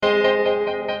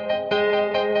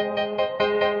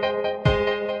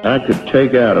I could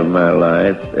take out of my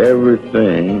life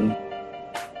everything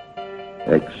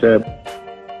except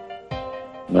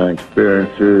my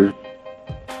experiences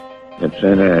at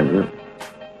St. Andrews,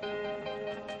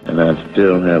 and I'd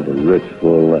still have a rich,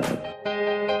 full life.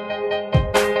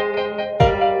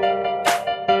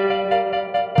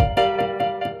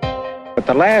 But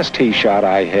the last tee shot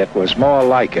I hit was more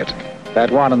like it.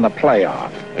 That one in the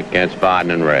playoff. Against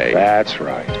Barton and Ray. That's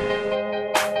right.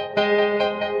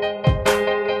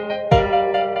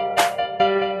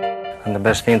 And the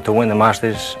best thing to win the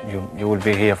Masters, you will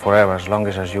be here forever as long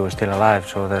as you are still alive.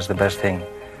 So that's the best thing.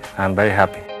 I'm very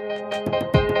happy.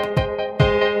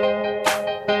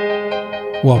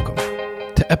 Welcome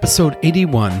to episode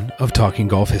 81 of Talking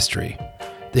Golf History,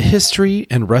 the history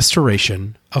and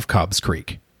restoration of Cobbs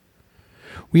Creek.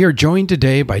 We are joined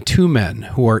today by two men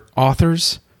who are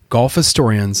authors, golf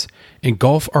historians, and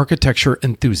golf architecture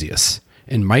enthusiasts,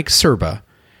 in Mike Sirba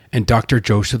and Dr.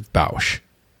 Joseph Bausch.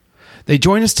 They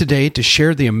join us today to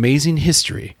share the amazing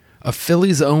history of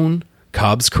Philly's own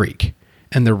Cobbs Creek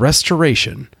and the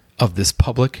restoration of this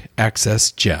public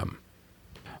access gem.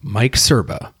 Mike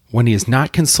Sirba, when he is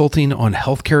not consulting on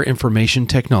healthcare information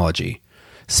technology,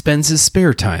 spends his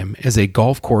spare time as a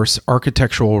golf course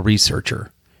architectural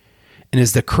researcher and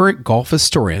is the current golf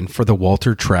historian for the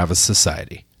Walter Travis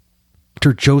Society.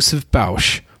 Dr. Joseph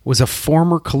Bausch was a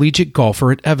former collegiate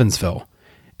golfer at Evansville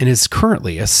and is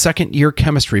currently a second-year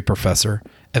chemistry professor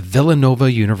at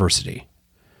Villanova University.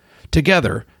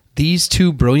 Together, these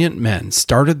two brilliant men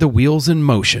started the wheels in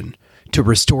motion to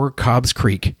restore Cobbs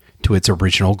Creek to its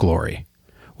original glory.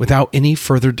 Without any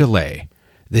further delay,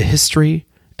 the history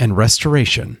and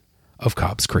restoration of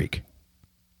Cobbs Creek.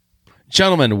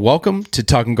 Gentlemen, welcome to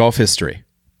Talking Golf History.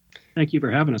 Thank you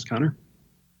for having us, Connor.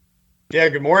 Yeah,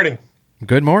 good morning.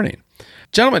 Good morning.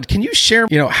 Gentlemen, can you share,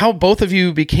 how both of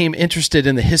you became interested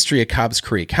in the history of Cobbs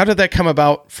Creek? How did that come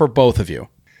about for both of you?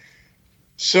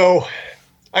 So,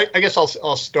 I guess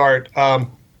I'll start.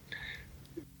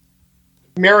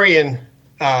 Marion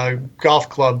Golf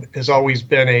Club has always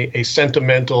been a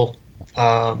sentimental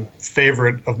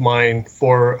favorite of mine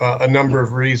for a number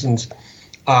of reasons.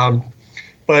 But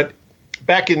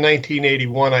back in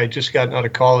 1981, I had just gotten out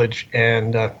of college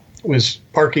and was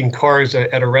parking cars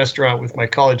at a restaurant with my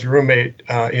college roommate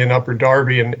in Upper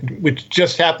Darby, which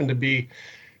just happened to be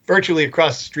virtually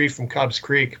across the street from Cobbs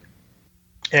Creek.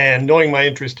 And knowing my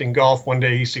interest in golf, one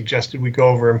day he suggested we go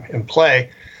over and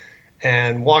play.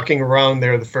 And walking around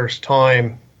there the first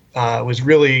time was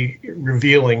really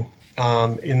revealing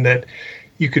in that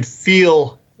you could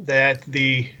feel that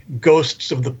the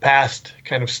ghosts of the past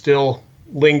kind of still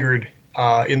lingered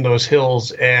in those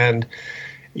hills, and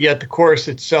yet the course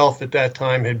itself at that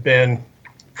time had been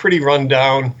pretty run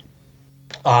down,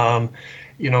 kind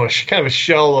of a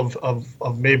shell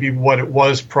of maybe what it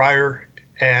was prior.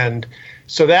 And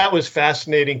so that was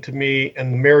fascinating to me,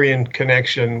 and the Marion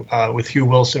connection with Hugh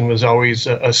Wilson was always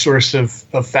a source of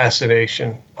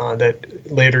fascination that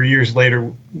years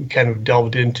later, kind of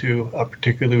delved into,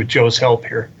 particularly with Joe's help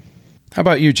here. How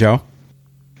about you, Joe?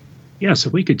 Yeah, so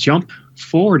we could jump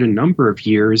forward a number of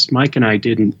years. Mike and I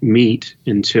didn't meet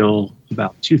until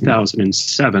about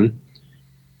 2007.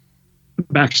 The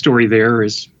backstory there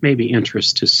is maybe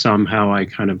interest to some how I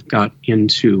kind of got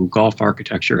into golf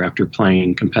architecture after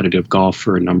playing competitive golf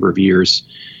for a number of years.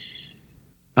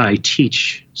 I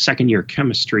teach second-year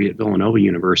chemistry at Villanova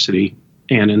University,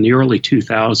 and in the early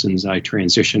 2000s, I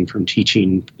transitioned from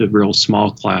teaching the real small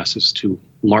classes to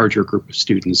larger group of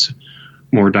students,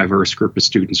 more diverse group of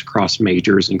students across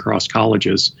majors and across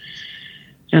colleges.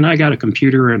 And I got a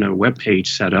computer and a web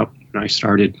page set up, and I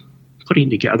started putting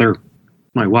together.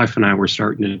 My wife and I were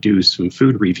starting to do some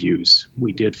food reviews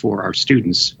we did for our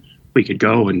students. We could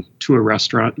go to a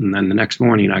restaurant, and then the next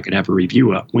morning I could have a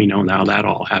review up. We know now that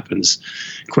all happens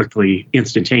quickly,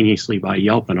 instantaneously by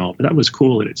Yelp and all, but that was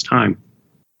cool at its time.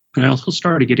 And I also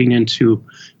started getting into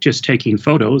just taking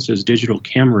photos as digital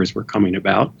cameras were coming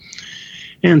about,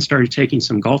 and started taking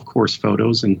some golf course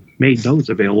photos and made those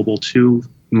available to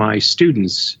my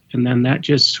students. And then that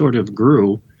just sort of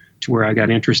grew to where I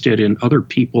got interested in other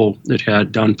people that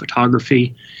had done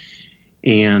photography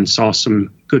and saw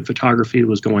some good photography that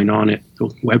was going on at the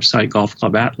website Golf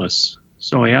Club Atlas.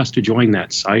 So I asked to join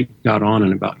that site, got on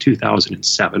in about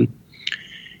 2007.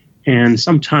 And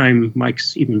sometime,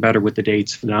 Mike's even better with the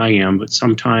dates than I am, but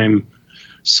sometime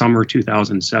summer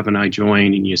 2007, I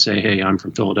joined, and you say, hey, I'm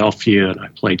from Philadelphia, and I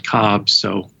played Cobbs.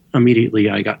 So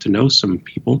immediately I got to know some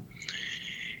people.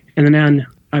 And then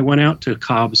I went out to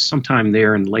Cobbs sometime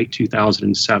there in late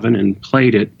 2007 and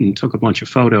played it and took a bunch of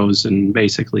photos and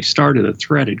basically started a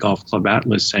thread at Golf Club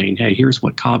Atlas saying, hey, here's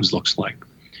what Cobbs looks like.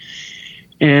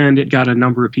 And it got a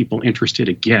number of people interested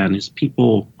again, as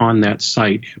people on that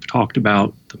site have talked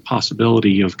about the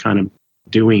possibility of kind of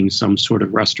doing some sort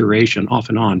of restoration off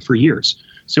and on for years.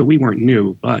 So we weren't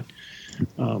new, but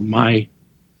my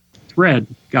thread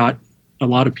got a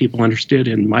lot of people interested,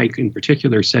 and Mike in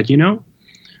particular said,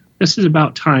 this is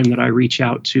about time that I reach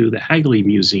out to the Hagley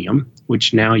Museum,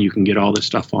 which now you can get all this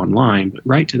stuff online, but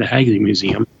write to the Hagley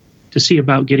Museum to see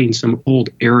about getting some old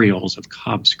aerials of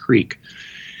Cobbs Creek.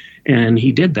 And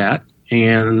he did that,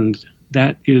 and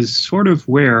that is sort of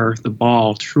where the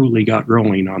ball truly got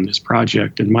rolling on this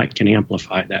project, and Mike can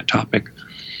amplify that topic.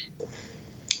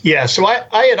 Yeah, so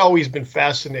I had always been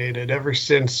fascinated ever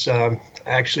since,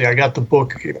 actually, I got the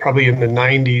book probably in the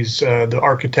 90s, The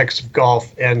Architects of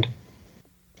Golf, and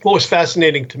what was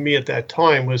fascinating to me at that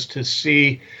time was to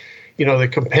see, the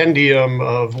compendium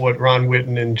of what Ron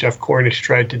Whitten and Jeff Cornish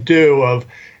tried to do of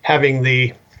having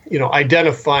the,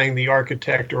 identifying the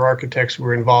architect or architects who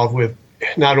were involved with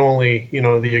not only,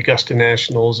 the Augusta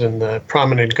Nationals and the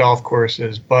prominent golf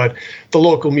courses, but the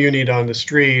local muni down the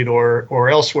street or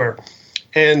elsewhere.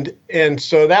 And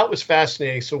so that was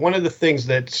fascinating. So one of the things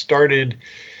that started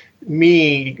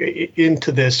me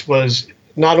into this was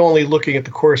not only looking at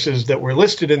the courses that were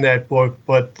listed in that book,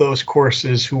 but those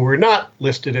courses who were not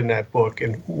listed in that book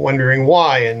and wondering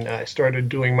why. And I started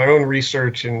doing my own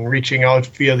research and reaching out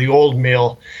via the old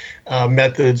mail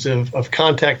methods of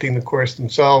contacting the course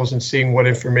themselves and seeing what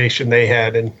information they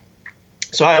had. And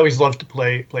so I always loved to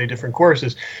play different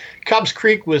courses. Cobbs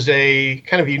Creek was a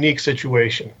kind of unique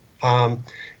situation.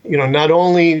 Not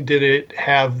only did it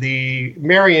have the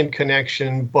Marion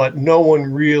connection, but no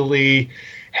one really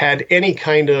had any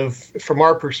kind of, from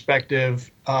our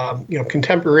perspective,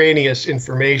 contemporaneous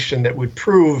information that would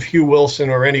prove Hugh Wilson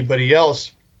or anybody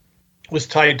else was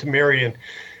tied to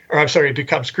to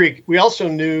Cobbs Creek. We also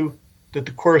knew that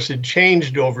the course had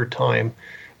changed over time.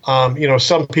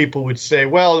 Some people would say,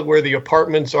 well, where the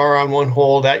apartments are on one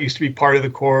hole, that used to be part of the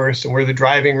course, and where the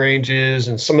driving range is,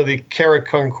 and some of the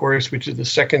Carricung course, which is the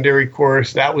secondary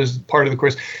course, that was part of the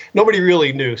course. Nobody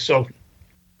really knew. So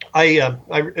I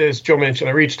as Joe mentioned,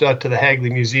 I reached out to the Hagley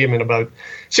Museum, and about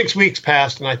 6 weeks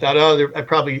passed, and I thought, I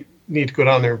probably need to go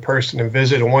down there in person and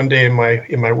visit. And one day in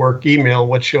my work email,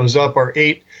 what shows up are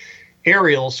 8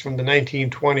 aerials from the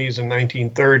 1920s and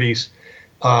 1930s.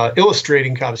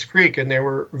 Illustrating Cobbs Creek, and they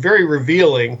were very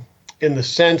revealing in the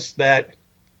sense that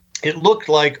it looked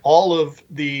like all of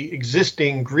the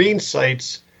existing green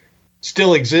sites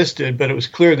still existed, but it was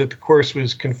clear that the course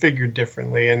was configured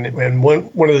differently. And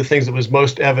one of the things that was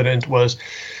most evident was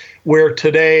where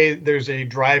today there's a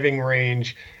driving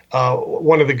range,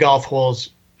 one of the golf holes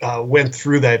went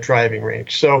through that driving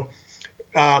range. So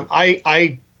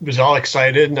I was all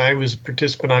excited, and I was a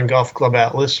participant on Golf Club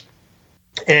Atlas.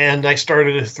 And I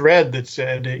started a thread that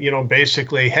said,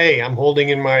 basically, hey, I'm holding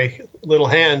in my little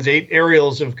hands 8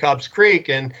 aerials of Cobbs Creek,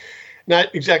 and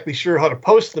not exactly sure how to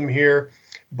post them here,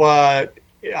 but,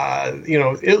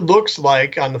 it looks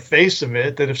like on the face of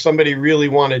it that if somebody really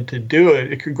wanted to do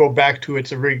it, it could go back to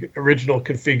its original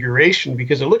configuration,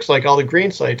 because it looks like all the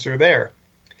green sites are there.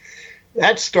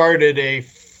 That started a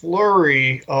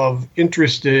flurry of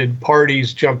interested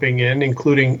parties jumping in,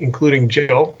 including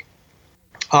Joe.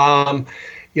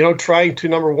 Trying to,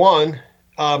 number one,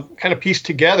 kind of piece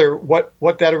together what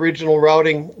that original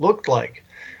routing looked like.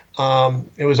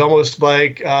 It was almost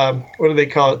like, what do they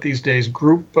call it these days?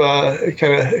 Group,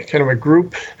 kind of a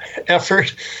group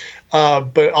effort,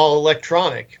 but all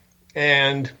electronic.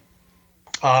 And,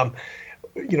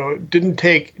 didn't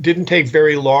take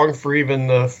very long for even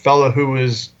the fellow who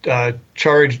was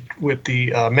charged with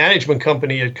the management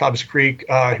company at Cobbs Creek,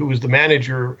 who was the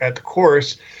manager at the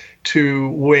course, to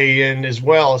weigh in as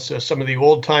well. So some of the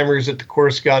old timers at the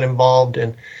course got involved,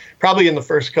 and probably in the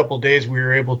first couple of days we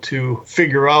were able to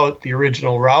figure out the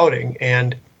original routing.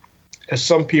 And as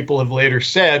some people have later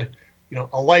said,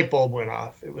 a light bulb went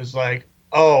off. It was like,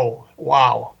 oh,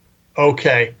 wow,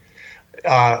 okay.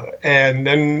 And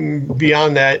then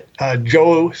beyond that,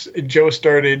 Joe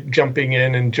started jumping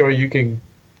in, and Joe, you can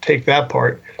take that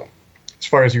part as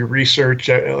far as your research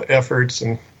efforts.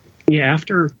 And yeah,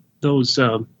 after those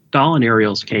Dahlin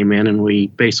aerials came in, and we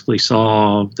basically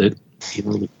saw that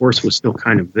the course was still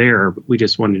kind of there, but we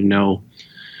just wanted to know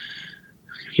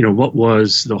what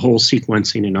was the whole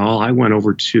sequencing and all. I went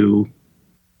over to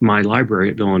my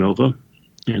library at Villanova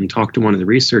and talked to one of the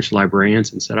research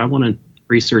librarians and said, I want to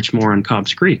research more on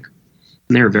Cobbs Creek.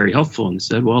 And they were very helpful and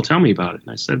said, well, tell me about it.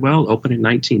 And I said, well, opened in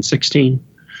 1916,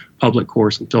 public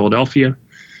course in Philadelphia.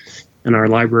 And our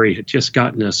library had just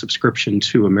gotten a subscription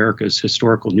to America's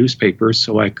historical newspapers,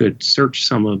 so I could search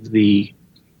some of the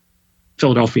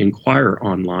Philadelphia Inquirer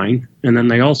online. And then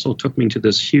they also took me to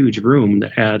this huge room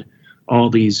that had all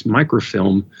these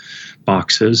microfilm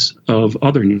boxes of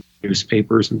other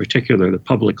newspapers, in particular the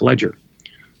Public Ledger.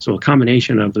 So a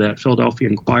combination of that Philadelphia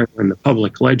Inquirer and the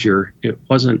Public Ledger, it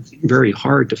wasn't very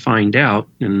hard to find out.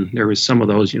 And there was some of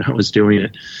those, I was doing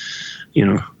it,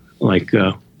 like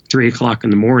 3 o'clock in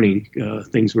the morning.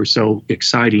 Things were so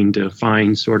exciting to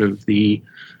find sort of the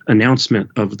announcement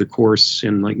of the course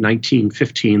in like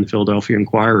 1915. The Philadelphia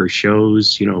Inquirer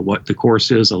shows, what the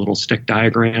course is, a little stick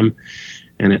diagram.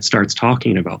 And it starts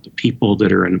talking about the people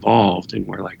that are involved. And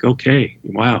we're like, okay,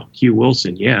 wow, Hugh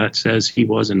Wilson. Yeah, it says he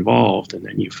was involved. And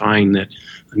then you find that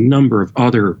a number of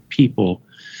other people,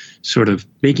 sort of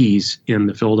biggies in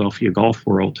the Philadelphia golf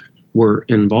world, were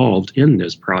involved in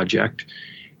this project.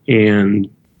 And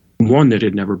one that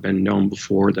had never been known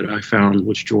before that I found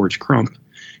was George Crump.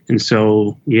 And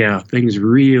so, yeah, things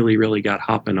really, really got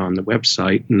hopping on the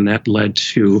website. And that led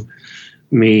to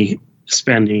me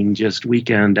spending just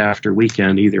weekend after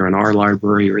weekend, either in our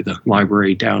library or the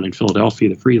library down in Philadelphia,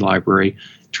 the Free Library,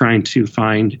 trying to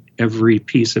find every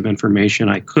piece of information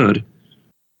I could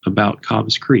about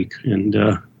Cobbs Creek. And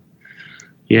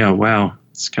wow,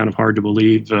 it's kind of hard to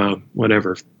believe,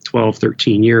 12,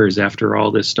 13 years after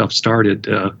all this stuff started,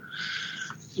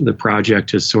 the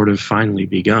project has sort of finally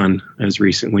begun as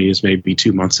recently as maybe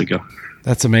 2 months ago.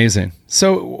 That's amazing.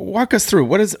 So walk us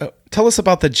through, tell us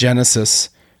about the genesis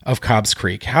of Cobbs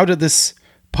Creek. How did this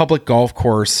public golf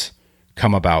course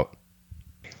come about?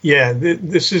 Yeah,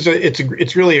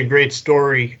 it's really a great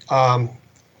story.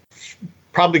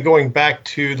 Probably going back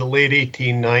to the late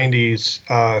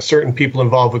 1890s, certain people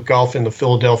involved with golf in the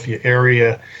Philadelphia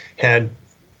area had,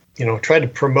 tried to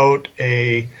promote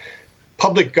a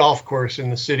public golf course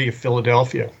in the city of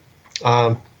Philadelphia.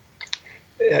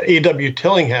 A.W.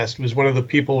 Tillinghast was one of the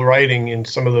people writing in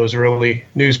some of those early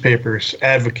newspapers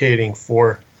advocating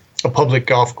for a public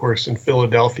golf course in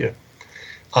Philadelphia.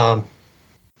 And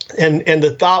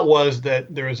the thought was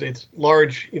that there was a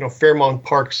large, Fairmount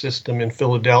Park system in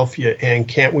Philadelphia, and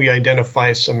can't we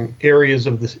identify some areas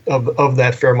of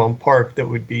that Fairmount Park that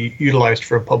would be utilized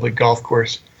for a public golf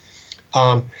course?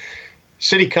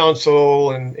 City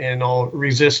Council and all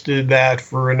resisted that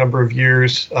for a number of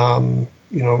years,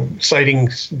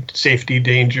 citing safety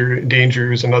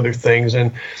dangers and other things.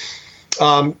 And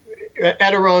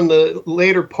at around the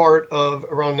later part of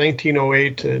around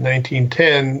 1908 to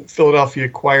 1910, Philadelphia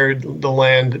acquired the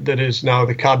land that is now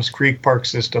the Cobbs Creek Park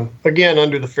system, again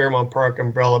under the Fairmount Park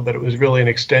umbrella, but it was really an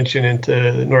extension into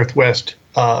the northwest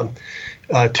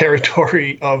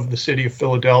territory of the city of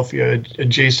Philadelphia,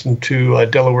 adjacent to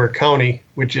Delaware County,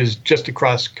 which is just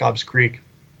across Cobbs Creek.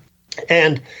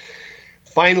 And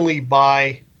finally,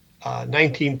 by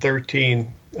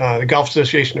 1913, the Golf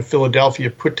Association of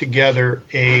Philadelphia put together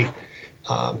a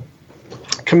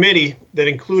committee that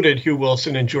included Hugh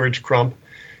Wilson and George Crump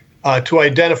to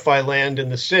identify land in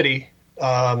the city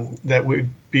that would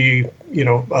be,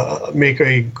 make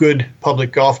a good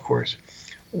public golf course.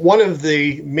 One of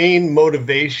the main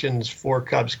motivations for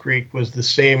Cobbs Creek was the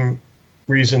same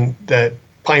reason that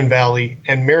Pine Valley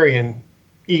and Marion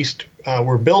East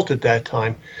were built at that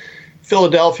time.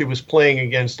 Philadelphia was playing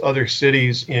against other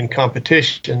cities in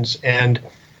competitions and,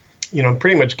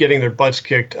 pretty much getting their butts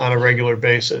kicked on a regular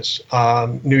basis.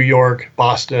 New York,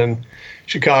 Boston,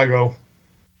 Chicago.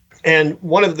 And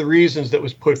one of the reasons that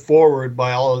was put forward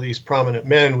by all of these prominent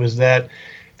men was that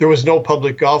there was no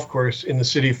public golf course in the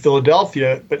city of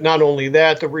Philadelphia. But not only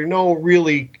that, there were no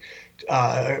really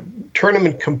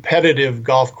tournament competitive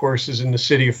golf courses in the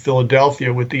city of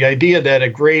Philadelphia, with the idea that a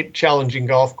great challenging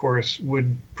golf course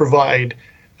would provide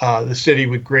the city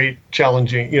with great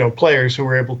challenging, players who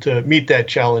were able to meet that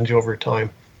challenge over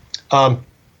time.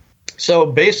 So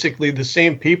basically the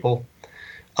same people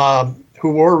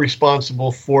who were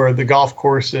responsible for the golf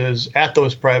courses at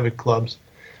those private clubs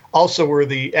also were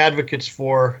the advocates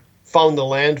for, found the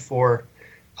land for,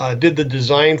 did the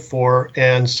design for,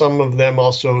 and some of them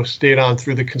also stayed on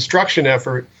through the construction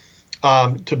effort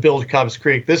to build Cobbs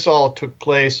Creek. This all took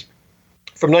place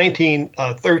from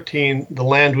 1913. The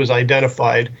land was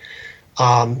identified.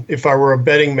 If I were a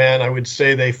betting man, I would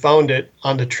say they found it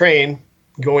on the train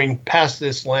going past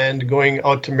this land, going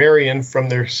out to Marion from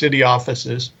their city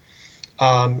offices,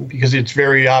 because it's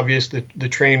very obvious that the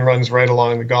train runs right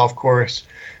along the golf course.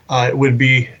 It would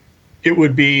be,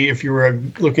 if you were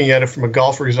looking at it from a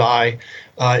golfer's eye,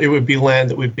 it would be land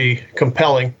that would be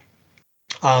compelling.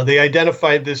 They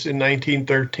identified this in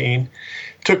 1913.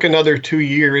 Took another 2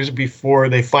 years before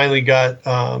they finally got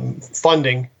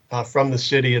funding from the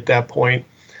city at that point.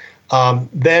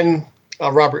 Then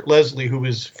Robert Leslie, who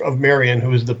was of Marion, who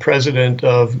was the president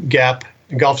of GAP,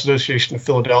 the Golf Association of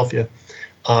Philadelphia,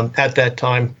 at that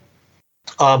time,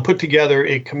 put together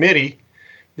a committee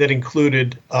that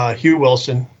included Hugh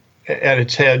Wilson at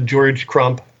its head, George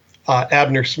Crump,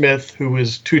 Abner Smith, who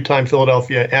was two-time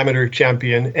Philadelphia amateur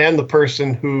champion, and the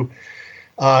person who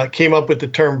came up with the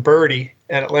term birdie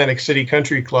at Atlantic City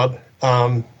Country Club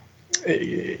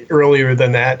earlier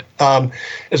than that,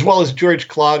 as well as George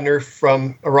Clodner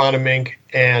from Aronimink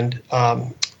and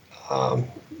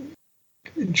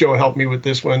Joe helped me with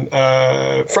this one,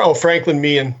 Franklin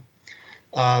Meehan,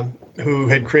 who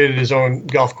had created his own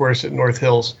golf course at North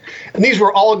Hills. And these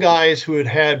were all guys who had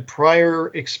had prior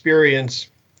experience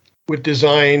with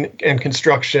design and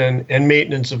construction and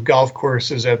maintenance of golf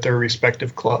courses at their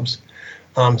respective clubs.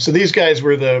 So these guys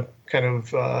were the kind of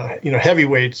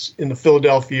heavyweights in the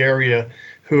Philadelphia area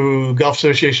who Golf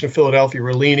Association of Philadelphia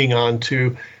were leaning on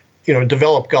to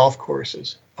develop golf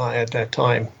courses at that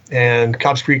time. And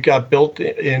Cobbs Creek got built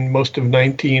in most of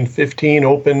 1915,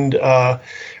 opened around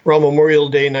Memorial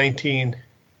Day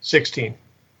 1916.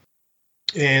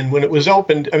 And when it was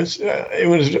opened,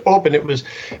 it was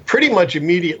pretty much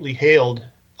immediately hailed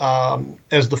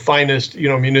as the finest,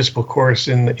 municipal course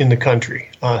in the country.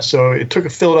 So it took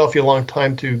Philadelphia a long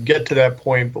time to get to that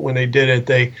point, but when they did it,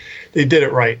 they did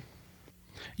it right.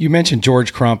 You mentioned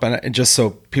George Crump, and just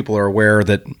so people are aware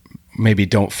that maybe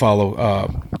don't follow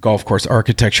golf course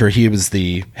architecture, he was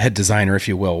the head designer, if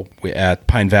you will, at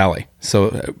Pine Valley.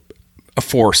 So a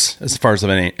force as far as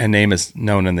a name is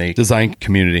known in the design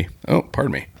community. Oh,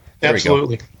 pardon me. There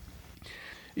Absolutely. We go.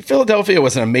 Philadelphia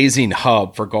was an amazing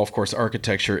hub for golf course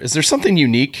architecture. Is there something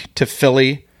unique to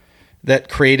Philly that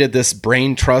created this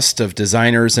brain trust of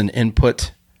designers and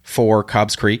input for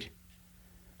Cobbs Creek?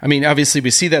 I mean, obviously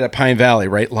we see that at Pine Valley,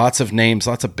 right? Lots of names,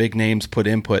 lots of big names put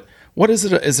input. What is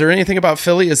it? Is there anything about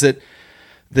Philly? Is it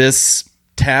this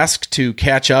task to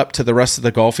catch up to the rest of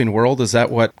the golfing world? Is that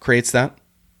what creates that?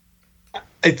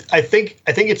 I think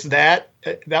it's that.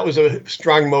 That was a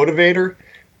strong motivator.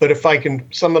 But if I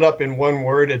can sum it up in one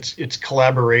word, it's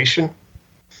collaboration.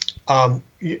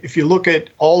 If you look at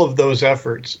all of those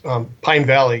efforts, Pine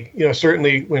Valley,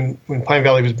 certainly when Pine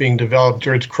Valley was being developed,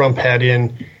 George Crump had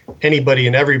in anybody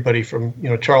and everybody from,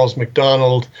 Charles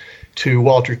McDonald to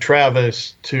Walter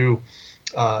Travis to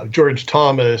George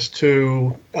Thomas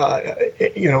to,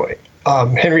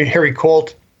 Henry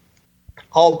Colt,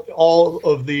 all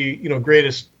of the,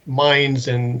 greatest minds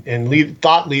and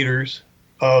thought leaders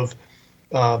of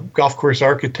golf course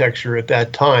architecture at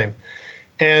that time.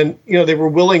 And, they were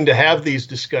willing to have these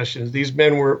discussions. These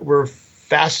men were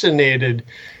fascinated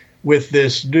with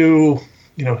this new,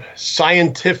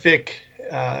 scientific,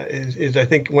 is I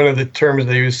think one of the terms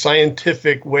they use,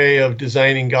 scientific way of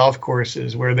designing golf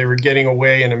courses, where they were getting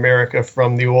away in America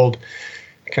from the old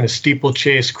kind of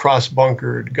steeplechase,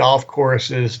 cross-bunkered golf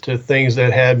courses to things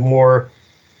that had more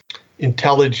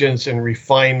intelligence and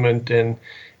refinement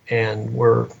and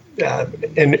were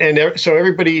so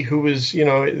everybody who was,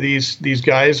 these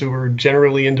guys who were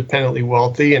generally independently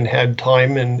wealthy and had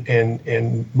time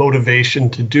and motivation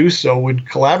to do so would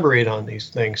collaborate on these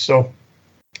things. So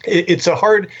it's a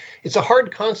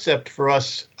hard concept for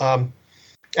us.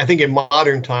 I think in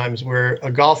modern times, where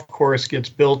a golf course gets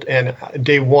built and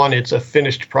day one it's a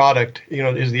finished product,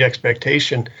 is the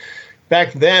expectation.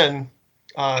 Back then,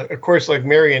 a course like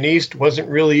Marion East wasn't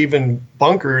really even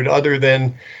bunkered, other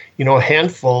than a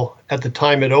handful at the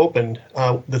time it opened.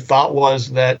 The thought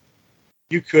was that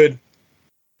you could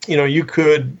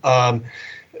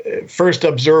first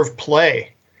observe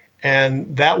play,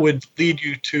 and that would lead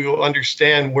you to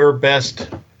understand where best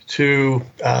to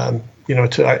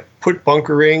to put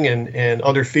bunkering and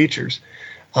other features.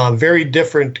 Very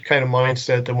different kind of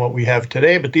mindset than what we have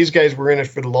today. But these guys were in it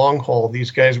for the long haul.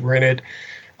 These guys were in it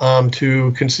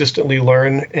to consistently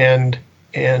learn and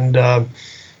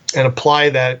apply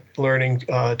that learning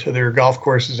to their golf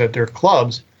courses at their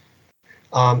clubs.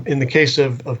 In the case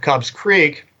of Cobbs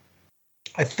Creek,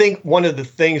 I think one of the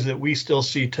things that we still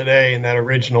see today in that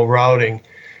original routing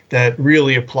that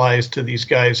really applies to these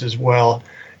guys as well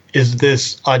is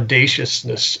this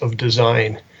audaciousness of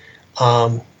design.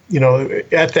 At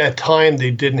that time,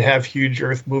 they didn't have huge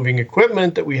earth-moving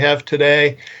equipment that we have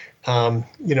today.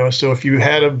 So if you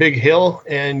had a big hill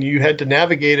and you had to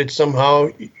navigate it somehow,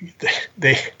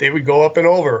 they would go up and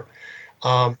over.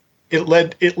 It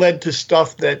led to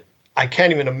stuff that I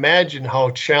can't even imagine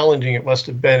how challenging it must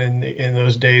have been in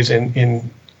those days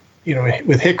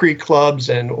with hickory clubs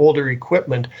and older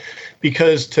equipment,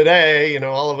 because today,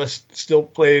 all of us still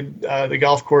played the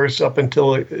golf course up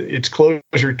until its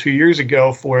closure 2 years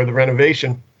ago for the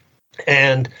renovation.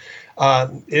 And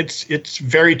It's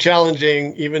very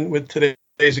challenging even with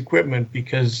today's equipment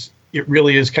because it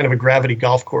really is kind of a gravity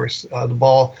golf course. The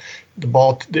ball,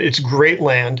 it's great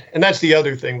land, and that's the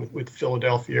other thing with the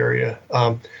Philadelphia area.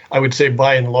 I would say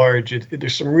by and large,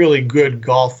 there's some really good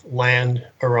golf land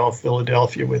around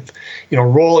Philadelphia with,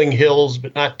 rolling hills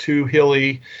but not too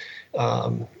hilly.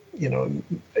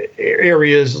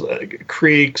 Areas,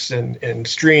 creeks and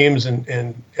streams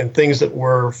and things that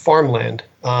were farmland,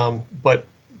 but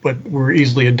were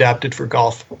easily adapted for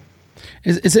golf.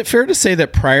 Is it fair to say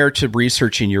that prior to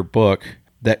researching your book,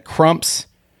 that Crump's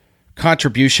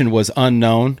contribution was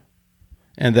unknown,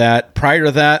 and that prior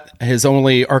to that, his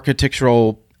only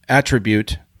architectural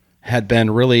attribute had been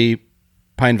really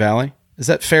Pine Valley? Is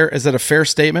that fair? Is that a fair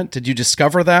statement? Did you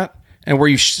discover that, and were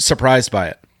you surprised by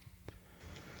it?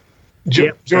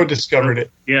 Joe discovered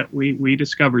it. Yeah, we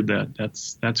discovered that.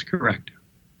 That's correct.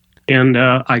 And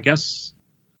I guess,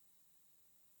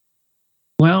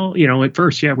 well, at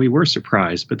first, we were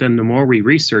surprised. But then the more we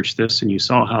researched this and you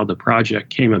saw how the project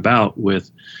came about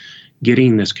with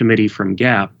getting this committee from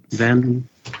GAP, then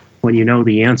when you know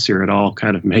the answer, it all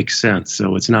kind of makes sense.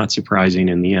 So it's not surprising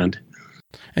in the end.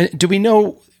 And do we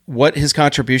know what his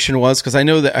contribution was? Because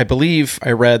I believe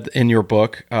I read in your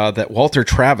book that Walter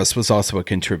Travis was also a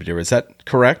contributor. Is that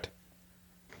correct?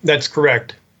 That's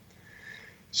correct.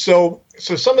 So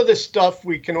some of this stuff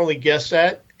we can only guess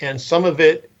at, and some of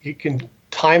it you can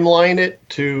timeline it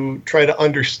to try to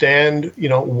understand,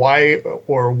 why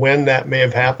or when that may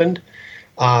have happened.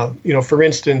 For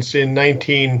instance, in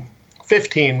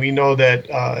 1915, we know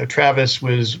that Travis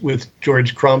was with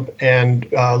George Crump and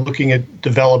looking at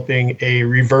developing a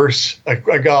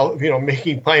golf,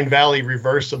 making Pine Valley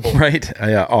reversible. Right.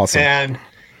 Yeah. Awesome.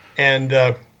 And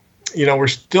we're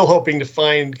still hoping to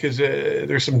find, because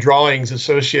there's some drawings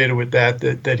associated with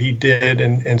that he did,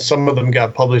 and some of them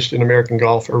got published in American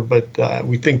Golfer, but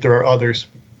we think there are others.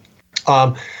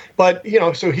 But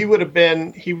so he would have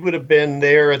been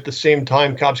there at the same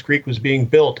time Cobbs Creek was being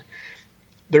built.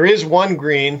 There is one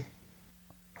green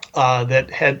that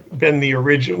had been the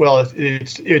original. Well,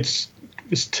 it's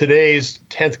today's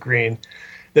 10th green.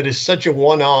 That is such a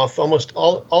one-off. Almost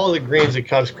all of the greens at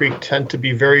Cobbs Creek tend to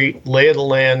be very lay of the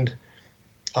land,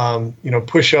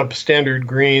 push-up standard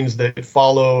greens that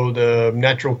follow the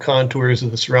natural contours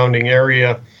of the surrounding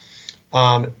area.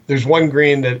 There's one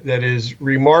green that is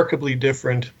remarkably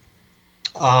different.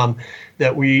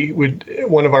 That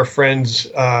one of our friends,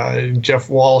 Jeff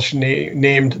Walsh,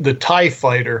 named the TIE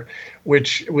Fighter,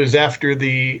 which was after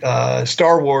the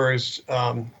Star Wars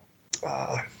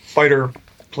fighter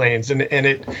planes, and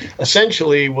it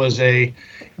essentially was a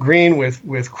green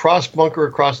with cross bunker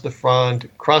across the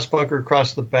front, cross bunker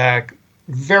across the back,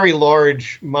 very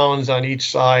large mounds on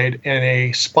each side, and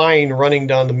a spine running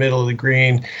down the middle of the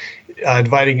green,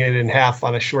 dividing it in half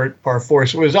on a short par 4.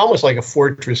 So it was almost like a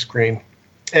fortress green.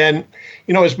 And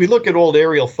as we look at old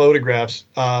aerial photographs,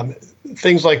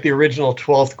 things like the original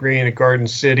 12th green at Garden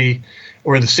City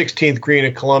or the 16th green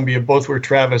at Columbia, both where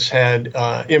Travis had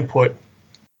input.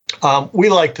 We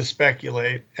like to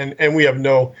speculate, and we have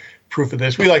no proof of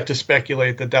this. We like to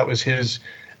speculate that was his,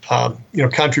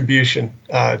 contribution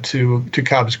to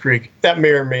Cobbs Creek. That may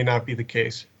or may not be the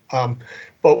case.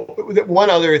 But one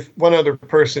other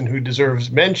person who deserves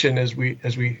mention as we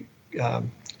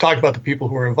talk about the people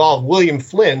who were involved, William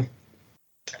Flynn,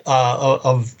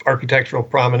 of architectural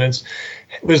prominence,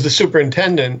 was the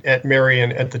superintendent at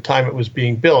Marion at the time it was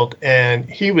being built, and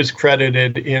he was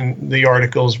credited in the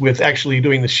articles with actually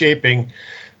doing the shaping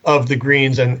of the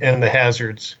greens and the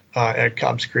hazards at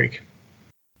Cobbs Creek.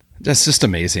 That's just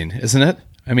amazing, isn't it?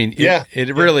 I mean,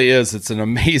 it really is. It's an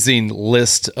amazing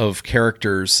list of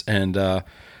characters, and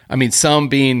some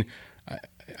being,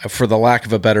 for the lack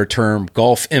of a better term,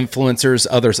 golf influencers,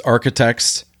 others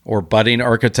architects or budding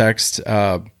architects.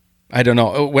 I don't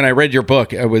know. When I read your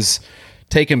book, I was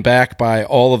taken back by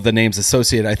all of the names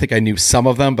associated. I think I knew some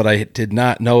of them, but I did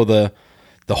not know the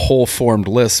whole formed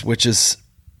list, which is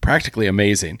practically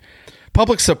amazing.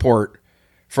 Public support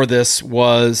for this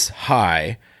was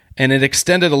high, and it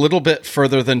extended a little bit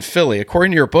further than Philly.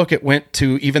 According to your book, it went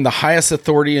to even the highest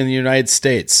authority in the United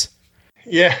States.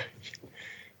 Yeah.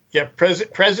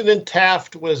 President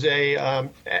Taft was a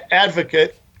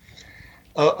advocate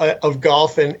of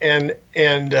golf, and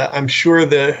I'm sure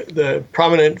the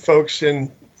prominent folks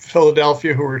in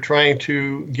Philadelphia who were trying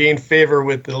to gain favor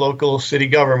with the local city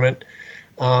government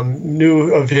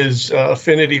knew of his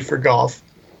affinity for golf,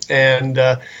 and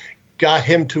got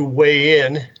him to weigh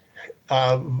in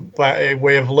by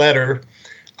way of letter,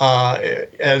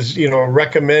 as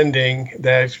recommending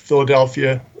that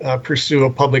Philadelphia pursue a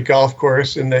public golf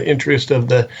course in the interest of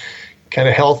the kind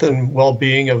of health and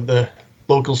well-being of the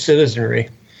local citizenry,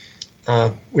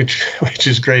 which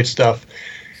is great stuff.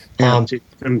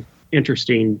 Some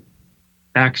interesting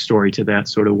backstory to that,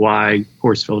 sort of why, of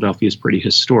course, Philadelphia is pretty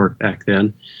historic back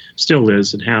then, still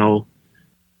is, and how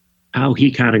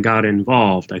he kind of got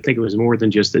involved. I think it was more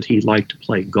than just that he liked to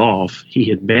play golf. He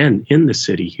had been in the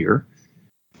city here,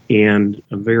 and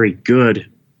a very good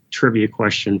trivia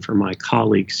question for my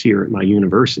colleagues here at my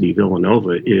university,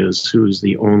 Villanova, is who's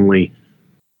the only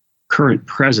current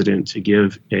president to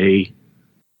give a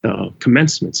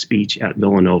commencement speech at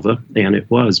Villanova, and it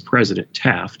was President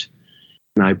Taft.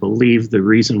 And I believe the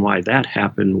reason why that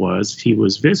happened was he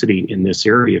was visiting in this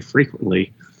area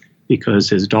frequently because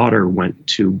his daughter went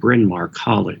to Bryn Mawr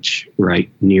College right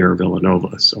near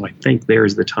Villanova. So I think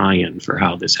there's the tie-in for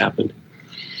how this happened.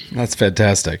 That's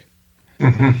fantastic.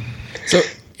 Mm-hmm. So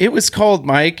it was called,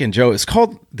 Mike and Joe, it's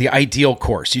called the ideal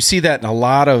course. You see that in a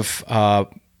lot of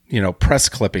press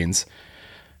clippings.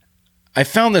 I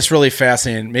found this really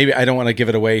fascinating. Maybe I don't want to give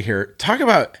it away here. Talk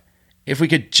about if we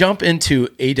could jump into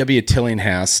A.W.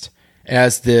 Tillinghast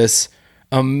as this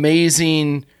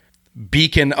amazing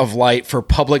beacon of light for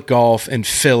public golf in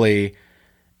Philly.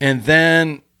 And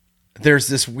then there's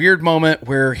this weird moment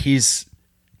where he's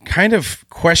kind of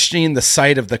questioning the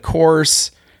site of the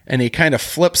course, and he kind of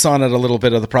flips on it a little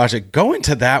bit of the project. Go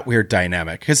into that weird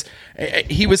dynamic, because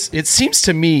it seems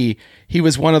to me, he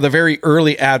was one of the very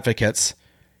early advocates,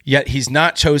 yet he's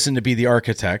not chosen to be the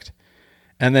architect.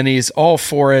 And then he's all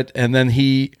for it. And then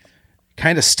he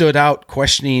kind of stood out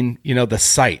questioning, the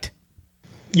site.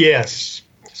 Yes.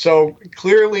 So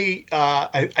clearly,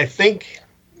 I think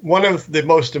one of the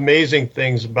most amazing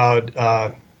things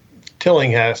about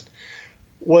Tillinghast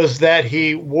was that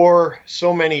he wore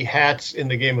so many hats in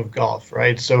the game of golf,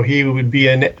 right? So he would be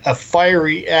a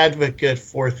fiery advocate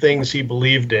for things he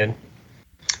believed in.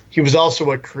 He was also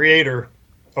a creator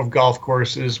of golf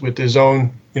courses with his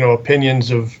own,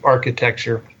 opinions of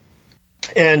architecture.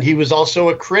 And he was also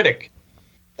a critic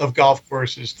of golf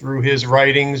courses through his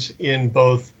writings in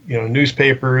both,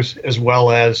 newspapers as well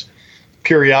as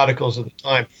periodicals of the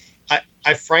time.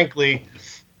 I frankly,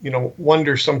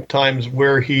 wonder sometimes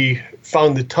where he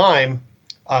found the time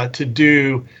to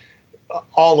do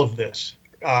all of this.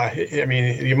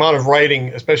 The amount of writing,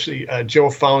 especially Joe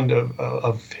found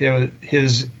of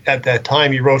his at that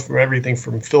time, he wrote from everything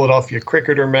from Philadelphia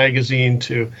Cricketer magazine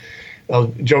to,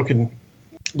 Joe can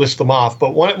list them off,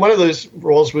 but one of those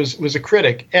roles was a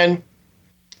critic, and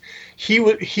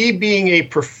he being a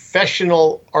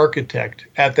professional architect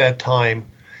at that time,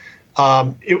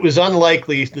 it was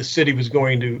unlikely the city was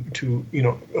going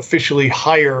to officially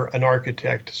hire an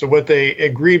architect. So what they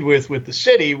agreed with the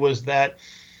city was that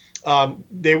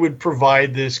they would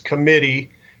provide this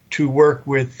committee to work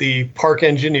with the park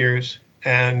engineers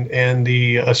and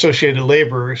the associated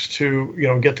laborers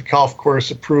to get the golf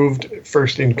course approved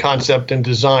first in concept and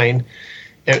design.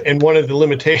 And one of the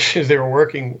limitations they were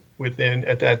working within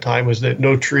at that time was that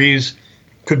no trees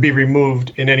could be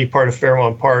removed in any part of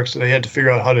Fairmount Park, so they had to figure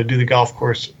out how to do the golf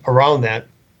course around that.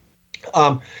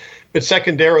 But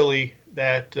secondarily,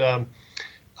 that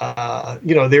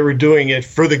they were doing it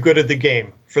for the good of the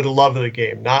game, for the love of the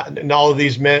game. And all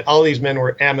these men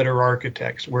were amateur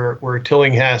architects, where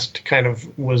Tillinghast kind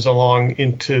of was along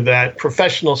into that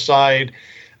professional side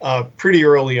pretty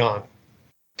early on.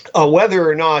 Whether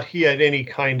or not he had any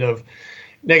kind of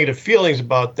negative feelings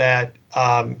about that,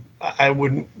 I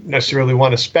wouldn't necessarily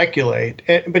want to speculate.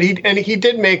 But he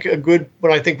did make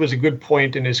what I think was a good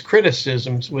point in his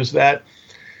criticisms, was that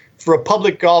for a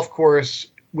public golf course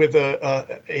with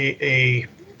a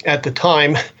at the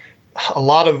time, a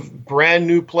lot of brand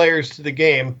new players to the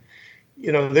game,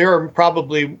 there are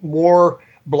probably more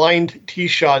blind tee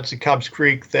shots at Cobbs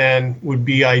Creek than would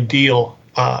be ideal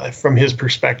from his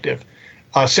perspective,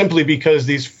 simply because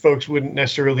these folks wouldn't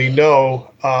necessarily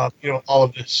know, all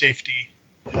of the safety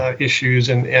issues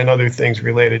and other things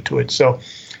related to it. So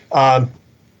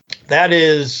that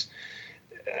is,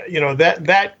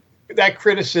 that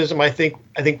criticism I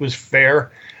think was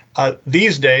fair.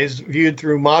 These days, viewed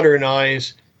through modern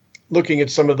eyes, looking at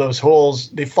some of those holes,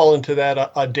 they fall into that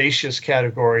audacious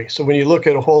category. So when you look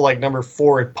at a hole like number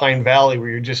 4 at Pine Valley, where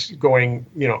you're just going,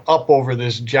 up over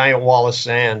this giant wall of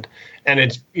sand, and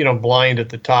it's, blind at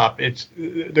the top,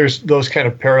 there's those kind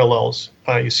of parallels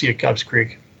you see at Cobbs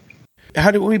Creek.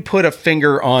 How do we put a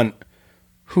finger on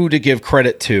who to give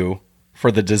credit to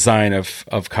for the design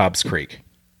of Cobbs Creek?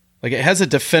 Like, it has a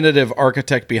definitive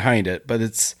architect behind it, but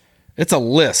it's a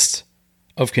list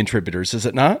of contributors, is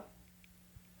it not?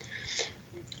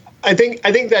 I think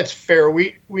that's fair.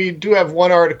 We do have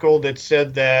one article that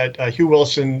said that Hugh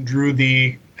Wilson drew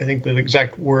I think the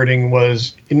exact wording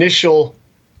was initial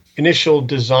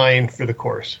design for the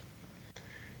course.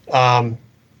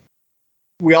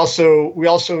 We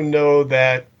also know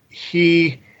that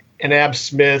he and Ab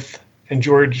Smith and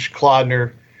George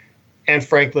Clodner and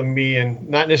Franklin Meehan,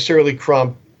 not necessarily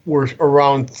Crump, were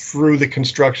around through the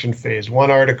construction phase.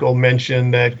 One article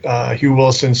mentioned that Hugh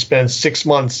Wilson spent 6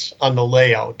 months on the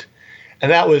layout.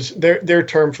 And that was their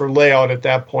term for layout at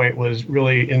that point was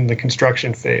really in the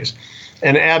construction phase.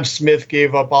 And Ab Smith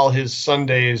gave up all his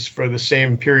Sundays for the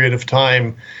same period of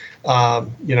time.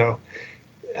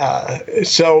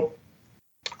 So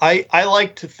I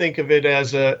like to think of it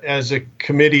as a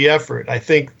committee effort. I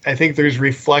think there's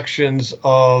reflections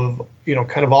of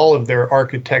kind of all of their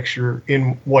architecture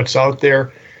in what's out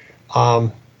there.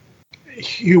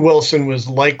 Hugh Wilson was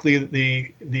likely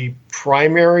the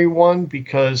primary one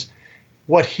because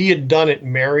what he had done at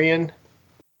Marion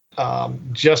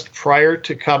just prior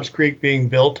to Cobbs Creek being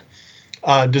built,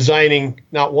 designing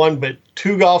not one but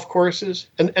two golf courses,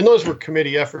 and those were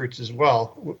committee efforts as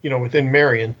well, within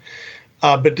Marion,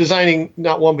 but designing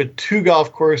not one but two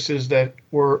golf courses that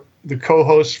were the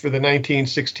co-hosts for the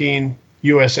 1916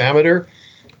 U.S. Amateur.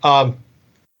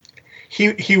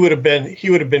 He would have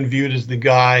been viewed as the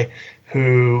guy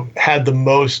who had the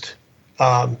most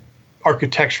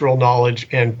architectural knowledge,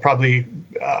 and probably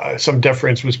some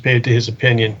deference was paid to his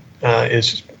opinion,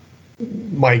 is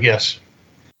my guess.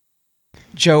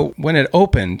 Joe, when it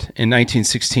opened in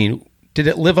 1916, did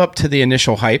it live up to the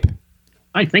initial hype?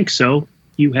 I think so.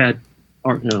 You had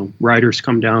riders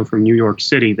come down from New York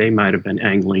City. They might have been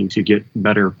angling to get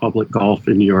better public golf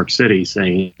in New York City,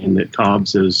 saying that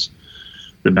Cobbs is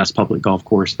the best public golf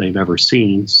course they've ever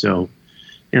seen. So,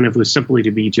 and it was simply to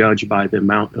be judged by the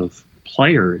amount of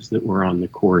players that were on the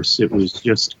course. It was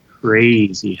just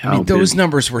crazy how those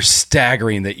numbers were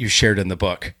staggering that you shared in the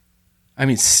book.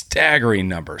 Staggering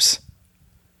numbers.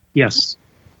 Yes.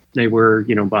 They were,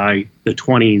 by the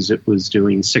 20s, it was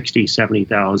doing 60,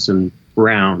 70,000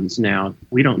 rounds. Now,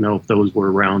 we don't know if those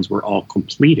rounds were all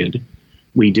completed.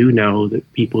 We do know that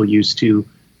people used to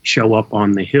show up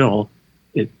on the hill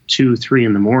at 2, 3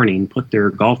 in the morning, put their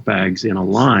golf bags in a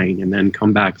line, and then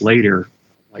come back later,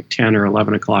 like 10 or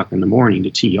 11 o'clock in the morning,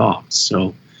 to tee off.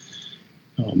 So,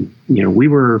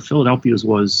 Philadelphia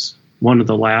was one of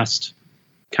the last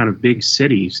kind of big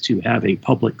cities to have a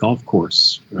public golf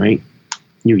course, right?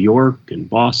 New York and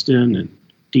Boston and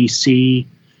DC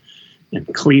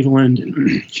and Cleveland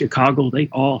and Chicago, they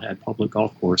all had public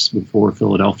golf course before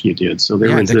Philadelphia did. So they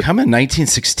come in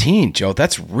 1916, Joe.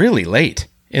 That's really late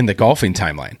in the golfing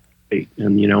timeline.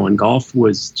 And, and golf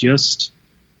was just,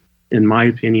 in my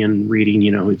opinion, reading,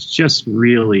 it's just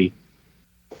really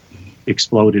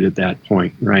exploded at that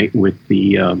point, right? With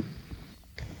the,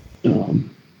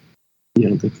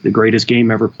 the greatest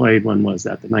game ever played. When was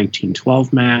that? The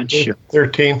 1912 match?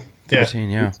 13. 13,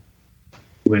 yeah.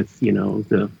 With,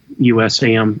 the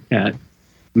USAM at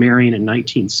Marion in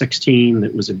 1916.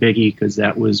 That was a biggie because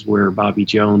that was where Bobby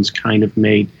Jones kind of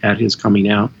had his coming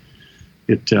out.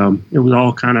 It was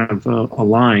all kind of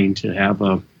aligned to have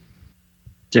a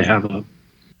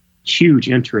huge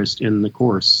interest in the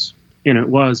course. And it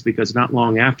was, because not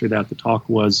long after that, the talk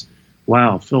was,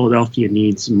 wow, Philadelphia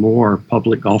needs more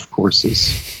public golf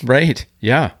courses. Right.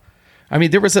 Yeah.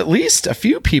 There was at least a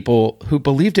few people who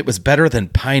believed it was better than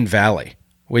Pine Valley,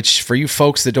 which, for you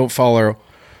folks that don't follow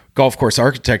golf course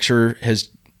architecture,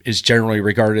 is generally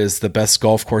regarded as the best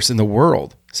golf course in the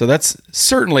world. So that's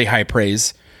certainly high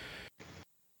praise.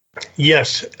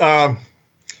 Yes.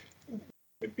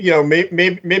 Maybe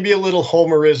a little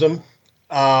homerism,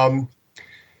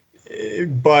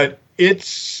 but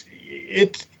it's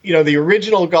the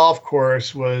original golf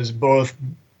course was both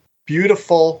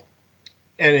beautiful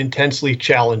and intensely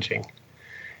challenging,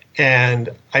 and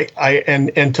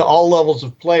and to all levels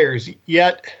of players.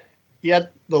 Yet the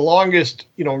longest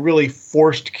really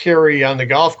forced carry on the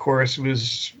golf course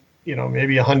was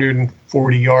maybe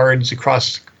 140 yards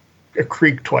across a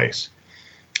creek twice.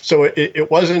 So it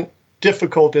wasn't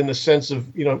difficult in the sense of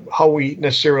how we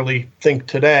necessarily think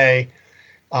today.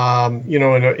 In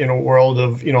a world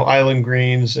of island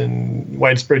greens and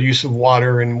widespread use of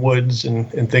water and woods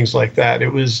and things like that. It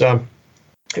was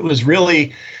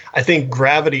really, I think,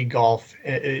 gravity golf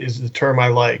is the term I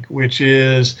like, which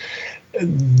is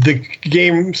the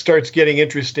game starts getting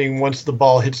interesting once the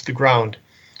ball hits the ground,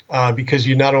 because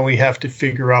you not only have to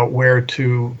figure out where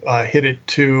to hit it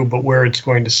to, but where it's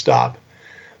going to stop.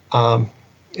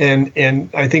 And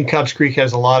I think Cobbs Creek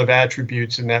has a lot of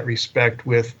attributes in that respect,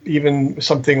 with even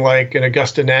something like an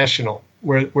Augusta National,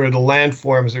 where the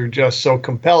landforms are just so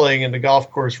compelling and the golf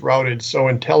course routed so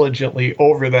intelligently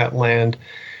over that land,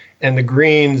 and the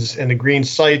greens and the green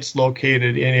sites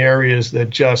located in areas that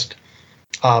just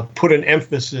put an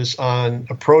emphasis on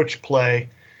approach play,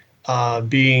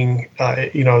 being a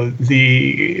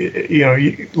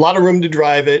lot of room to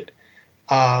drive it,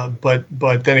 but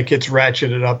then it gets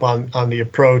ratcheted up on the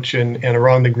approach and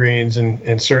around the greens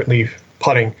and certainly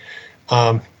putting.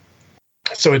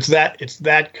 So it's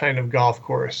that kind of golf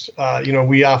course.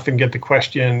 We often get the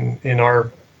question in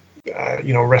our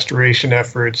restoration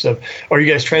efforts of, are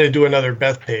you guys trying to do another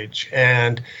Bethpage?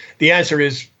 And the answer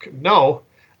is no.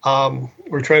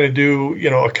 We're trying to do,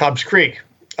 a Cobbs Creek.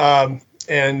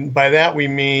 And by that we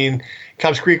mean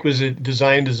Cobbs Creek was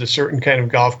designed as a certain kind of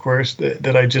golf course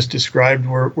that I just described,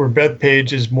 where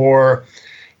Bethpage is more,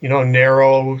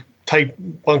 narrow, tight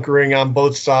bunkering on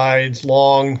both sides,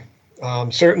 long,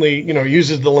 certainly,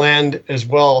 uses the land as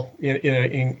well in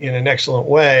an excellent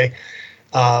way.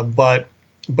 But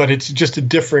it's just a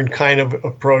different kind of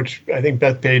approach. I think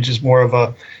Bethpage is more of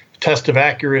a test of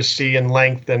accuracy and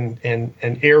length and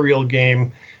aerial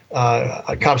game.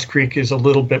 Cobbs Creek is a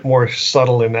little bit more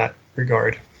subtle in that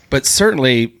regard. But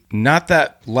certainly not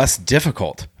that less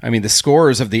difficult. I mean, the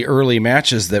scores of the early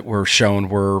matches that were shown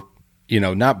were,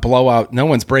 not blowout. No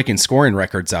one's breaking scoring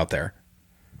records out there.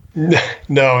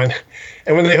 No, and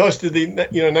when they hosted the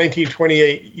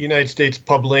 1928 United States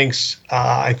Pub Links,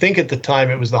 I think at the time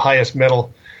it was the highest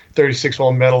medal,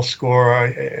 36-hole medal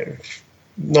score.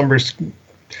 Numbers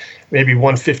maybe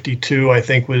 152, I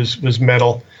think was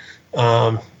medal.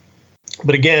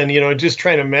 But again, just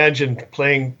trying to imagine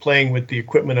playing with the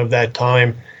equipment of that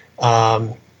time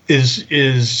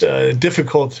is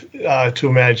difficult to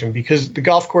imagine, because the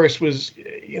golf course was,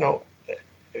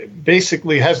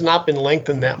 basically has not been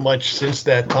lengthened that much since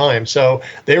that time. So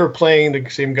they were playing the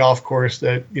same golf course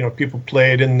that, people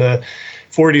played in the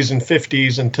 40s and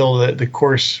 50s until the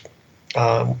course,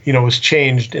 was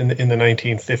changed in the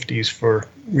 1950s for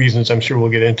reasons I'm sure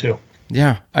we'll get into.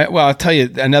 Yeah. I'll tell you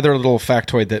another little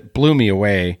factoid that blew me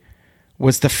away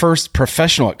was the first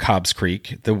professional at Cobbs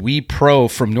Creek, the wee pro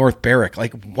from North Berwick.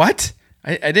 Like, what?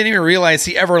 I didn't even realize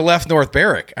he ever left North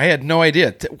Berwick. I had no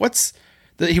idea.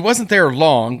 He wasn't there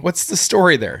long. What's the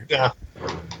story there? Yeah.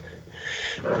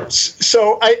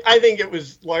 So I think it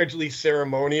was largely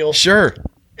ceremonial. Sure.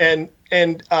 And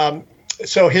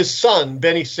so his son,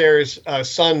 Benny Sayers'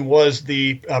 son, was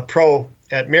the pro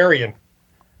at Marion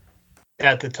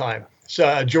at the time.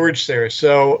 So George Sayers.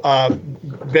 So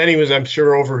Benny was, I'm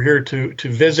sure, over here to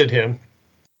visit him,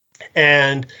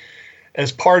 and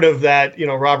as part of that,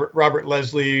 Robert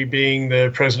Leslie being the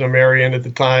president of Marion at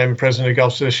the time, president of the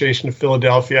Golf Association of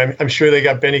Philadelphia, I'm sure they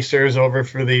got Benny Sayers over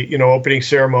for the, opening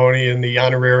ceremony and the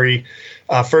honorary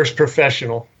first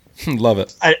professional. Love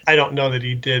it. I don't know that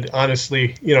he did,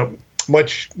 honestly,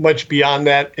 much beyond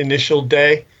that initial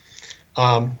day.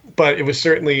 But it was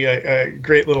certainly a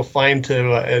great little find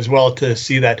as well to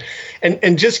see that.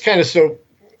 And just kind of, so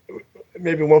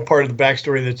maybe one part of the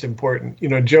backstory that's important,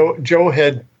 Joe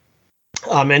had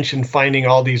mentioned finding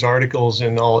all these articles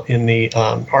in the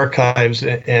archives,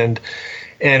 and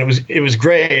it was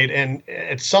great. And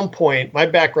at some point, my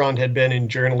background had been in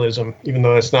journalism, even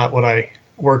though that's not what I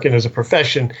work in as a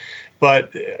profession.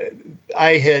 But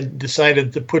I had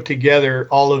decided to put together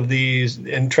all of these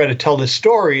and try to tell this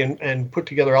story and put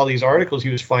together all these articles he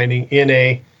was finding with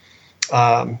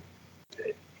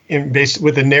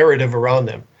a narrative around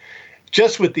them,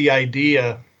 just with the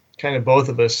idea, kind of both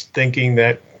of us thinking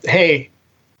that, hey,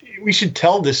 we should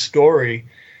tell this story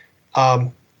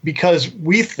because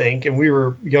we think, and we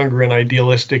were younger and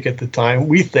idealistic at the time,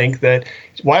 we think that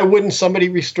why wouldn't somebody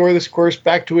restore this course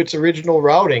back to its original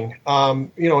routing?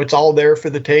 It's all there for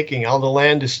the taking. All the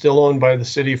land is still owned by the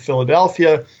city of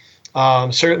Philadelphia.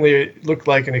 Certainly it looked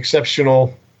like an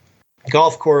exceptional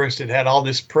golf course. It had all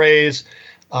this praise.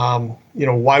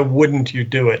 Why wouldn't you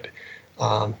do it?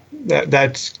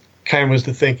 That's kind of was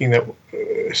the thinking that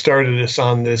started us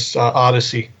on this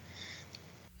odyssey.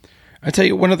 I tell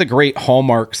you, one of the great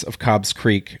hallmarks of Cobbs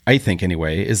Creek, I think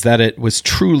anyway, is that it was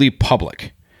truly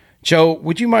public. Joe,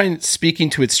 would you mind speaking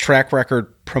to its track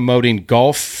record promoting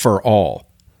golf for all?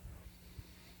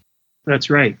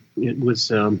 That's right. It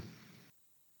was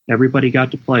everybody got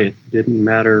to play it. Didn't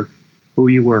matter who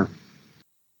you were,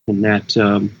 and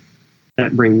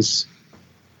that brings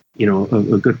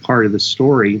a good part of the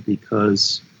story,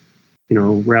 because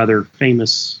rather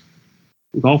famous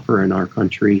golfer in our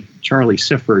country, Charlie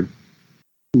Sifford.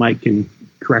 Mike can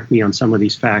correct me on some of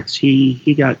these facts.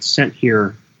 He got sent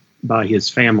here by his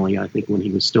family, I think, when he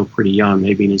was still pretty young,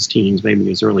 maybe in his teens, maybe in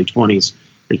his early 20s,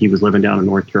 think he was living down in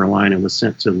North Carolina and was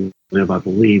sent to live, I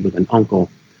believe, with an uncle.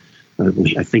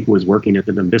 I think was working at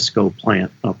the Nabisco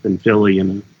plant up in Philly.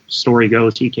 And the story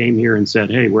goes he came here and said,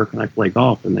 "Hey, where can I play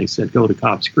golf?" And they said, "Go to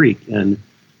Cobbs Creek." And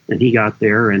he got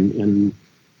there and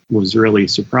was really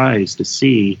surprised to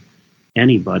see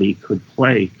anybody could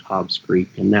play Cobbs Creek.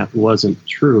 And that wasn't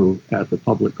true at the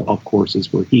public golf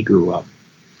courses where he grew up.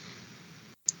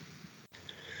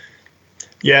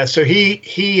 Yeah, so he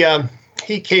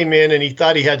came in and he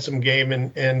thought he had some game,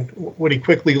 and what he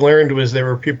quickly learned was there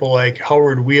were people like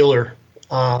Howard Wheeler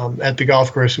at the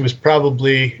golf course, who was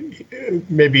probably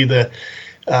maybe the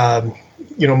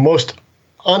most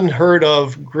unheard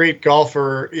of great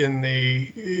golfer in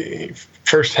the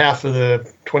first half of the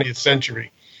 20th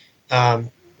century.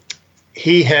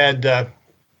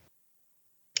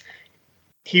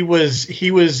 He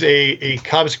was a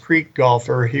Cobbs Creek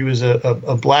golfer. He was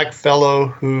a black fellow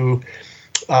who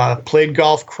played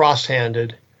golf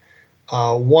cross-handed,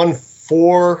 won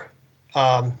 4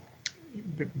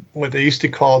 what they used to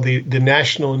call the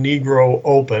National Negro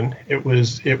Open. It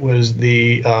was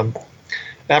the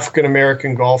African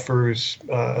American Golfers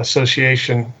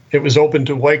Association. It was open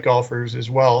to white golfers as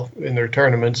well in their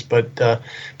tournaments, but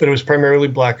it was primarily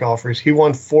black golfers. He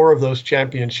won 4 of those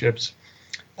championships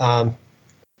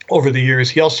over the years.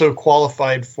 He also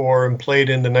qualified for and played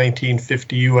in the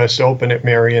 1950 U.S. Open at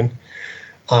Marion.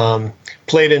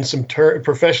 Played in some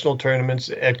professional tournaments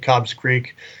at Cobbs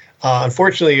Creek.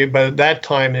 Unfortunately, by that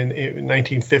time in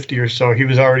 1950 or so, he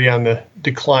was already on the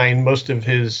decline. Most of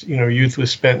his youth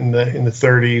was spent in the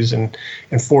 30s and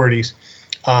 40s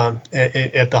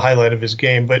at the highlight of his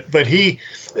game. But he,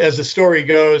 as the story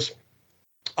goes,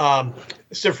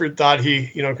 Sifford thought he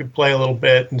could play a little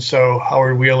bit, and so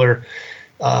Howard Wheeler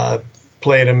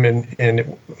played him, and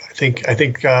I think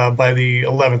by the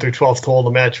 11th or 12th hole, the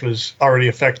match was already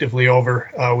effectively over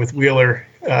with Wheeler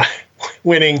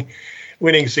winning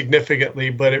significantly.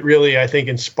 But it really, I think,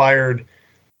 inspired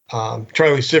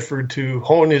Charlie Sifford to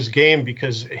hone his game,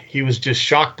 because he was just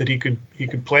shocked that he could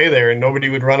play there and nobody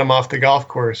would run him off the golf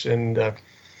course. And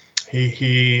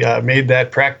he made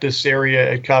that practice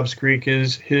area at Cobbs Creek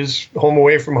his home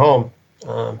away from home,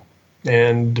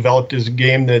 and developed his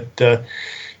game that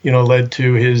led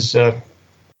to his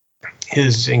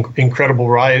incredible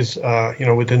rise,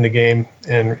 within the game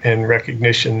and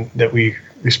recognition that we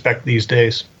respect these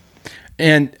days.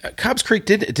 And Cobbs Creek,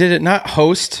 did it not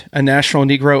host a National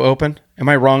Negro Open? Am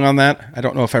I wrong on that? I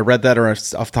don't know if I read that or off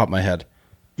the top of my head.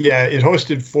 Yeah, it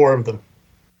hosted 4 of them.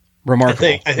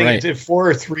 Remarkable. I think it did 4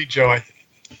 or 3, Joe. I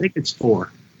think it's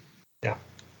 4. Yeah.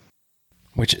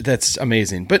 That's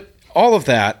amazing. But all of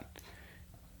that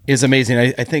is amazing.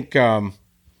 I think,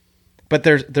 but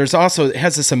there's also, it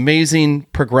has this amazing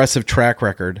progressive track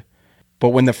record. But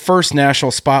when the first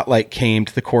national spotlight came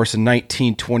to the course in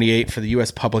 1928 for the U.S.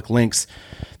 Public Links,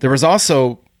 there was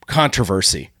also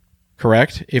controversy,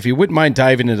 correct? If you wouldn't mind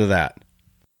diving into that.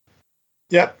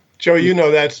 Yep. Joe, you know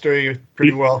that story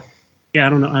pretty well. Yeah, I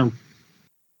don't know. I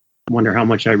wonder how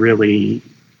much I really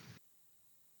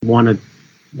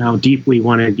how deeply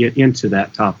want to get into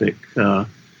that topic. At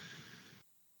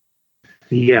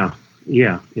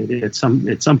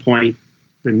some point,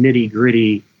 the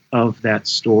nitty-gritty of that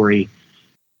story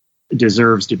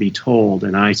deserves to be told,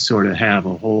 and I sort of have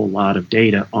a whole lot of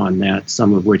data on that,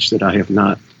 some of which that I have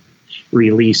not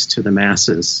released to the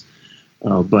masses.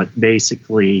 But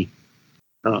basically,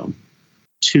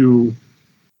 2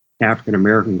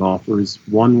 African-American golfers,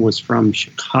 one was from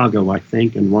Chicago, I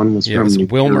think, and one was from New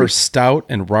Wilmer Jersey. Stout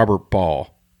and Robert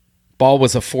Ball. Ball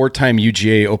was a 4-time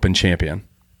UGA Open champion,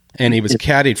 and he was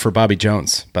caddied for Bobby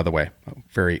Jones, by the way. A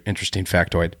very interesting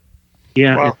factoid.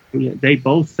 Yeah, Wow. They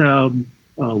both.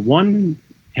 One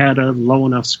had a low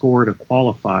enough score to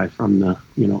qualify from the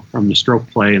stroke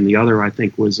play, and the other, I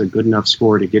think, was a good enough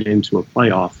score to get into a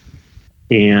playoff.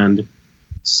 And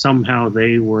somehow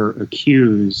they were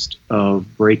accused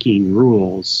of breaking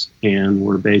rules and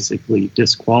were basically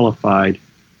disqualified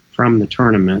from the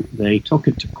tournament. They took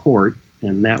it to court,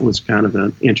 and that was kind of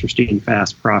an interesting,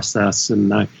 fast process,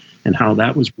 and how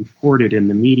that was reported in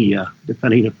the media,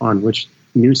 depending upon which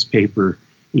newspaper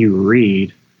you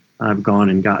read. I've gone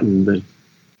and gotten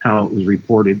how it was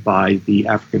reported by the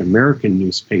African American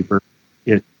newspaper.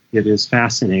 It is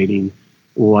fascinating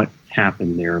what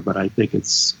happened there, but I think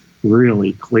it's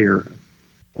really clear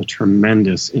a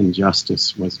tremendous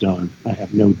injustice was done. I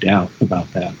have no doubt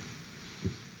about that.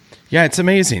 Yeah, it's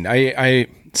amazing.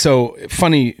 So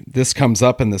funny this comes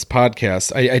up in this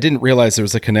podcast. I didn't realize there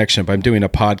was a connection, but I'm doing a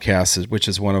podcast, which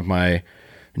is one of my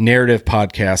narrative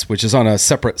podcasts, which is on a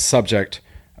separate subject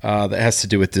that has to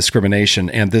do with discrimination.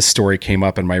 And this story came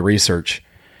up in my research.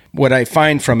 what I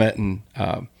find from it, and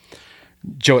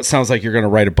Joe, it sounds like you're going to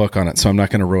write a book on it, so I'm not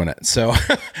going to ruin it. So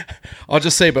I'll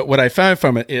just say, but what I found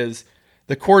from it is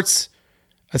the courts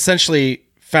essentially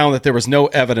found that there was no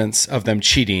evidence of them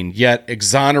cheating, yet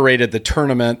exonerated the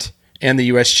tournament and the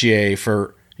USGA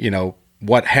for,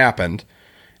 what happened.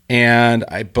 And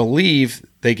I believe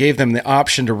they gave them the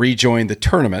option to rejoin the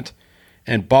tournament,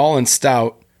 and Ball and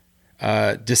Stout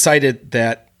decided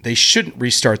that they shouldn't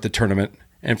restart the tournament,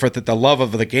 and for the love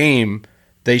of the game,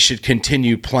 they should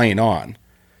continue playing on.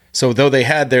 So though they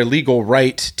had their legal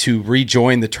right to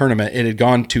rejoin the tournament, it had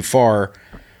gone too far.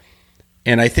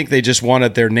 And I think they just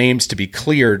wanted their names to be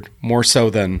cleared more so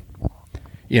than,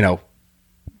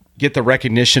 get the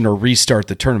recognition or restart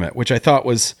the tournament, which I thought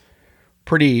was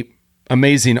pretty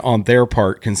amazing on their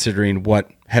part considering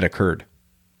what had occurred.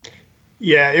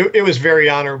 Yeah, it was very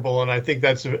honorable, and I think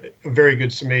that's a very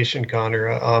good summation,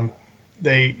 Connor.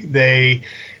 They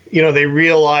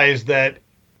realized that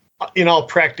in all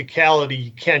practicality,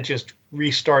 you can't just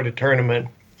restart a tournament.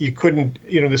 You couldn't,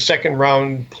 the second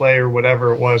round play or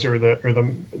whatever it was, or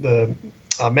the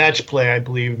match play, I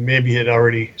believe, maybe had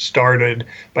already started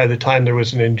by the time there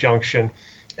was an injunction.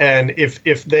 And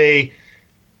if they,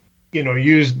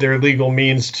 used their legal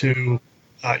means to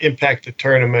impact the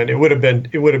tournament, it would have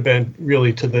been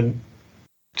really to the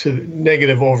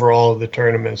negative overall of the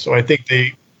tournament. So I think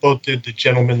they both did the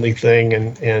gentlemanly thing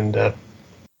and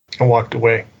walked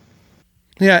away.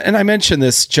 Yeah, and I mentioned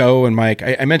this, Joe and Mike.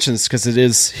 I mentioned this because it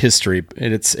is history.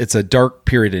 It's a dark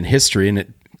period in history, and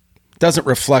it doesn't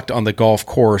reflect on the golf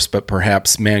course, but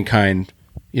perhaps mankind,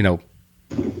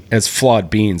 as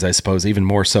flawed beings, I suppose, even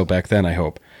more so back then, I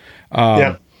hope.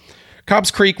 Yeah.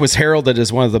 Cobbs Creek was heralded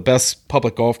as one of the best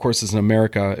public golf courses in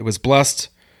America. It was blessed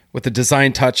with the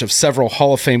design touch of several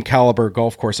Hall of Fame caliber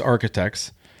golf course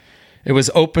architects. It was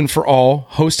open for all,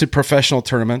 hosted professional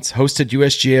tournaments, hosted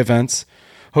USGA events,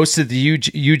 hosted the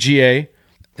UGA,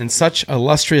 and such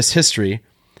illustrious history.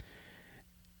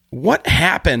 What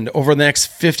happened over the next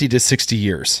 50 to 60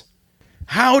 years?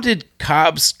 How did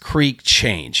Cobbs Creek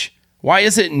change? Why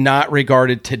is it not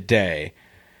regarded today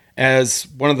as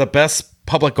one of the best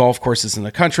public golf courses in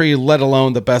the country, let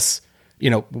alone the best,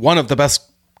 one of the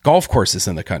best golf courses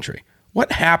in the country?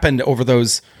 What happened over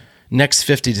those next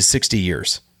 50 to 60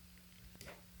 years?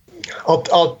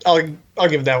 I'll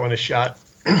give that one a shot.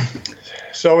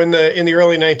 So in the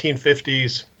early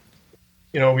 1950s,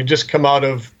 we just come out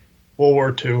of World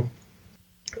War II.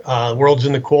 The world's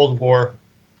in the Cold War.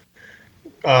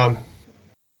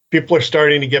 People are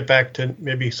starting to get back to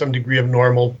maybe some degree of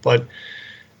normal, but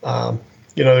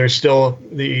there's still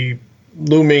the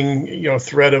looming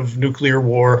threat of nuclear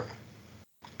war.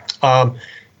 About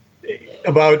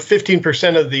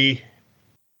 15% of the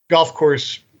golf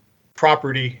course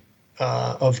property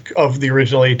of the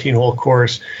original 18-hole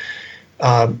course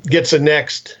gets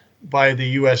annexed by the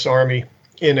U.S. Army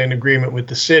in an agreement with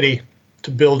the city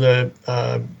to build a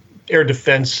air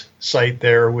defense site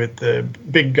there with the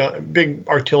big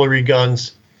artillery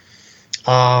guns.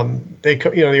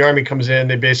 The Army comes in,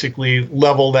 they basically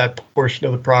level that portion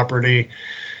of the property,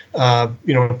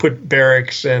 put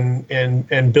barracks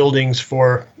and buildings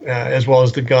for as well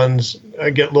as the guns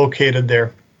get located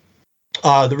there.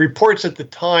 The reports at the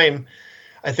time,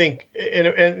 I think,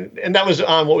 and that was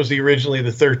on what was originally the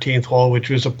 13th hole, which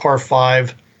was a par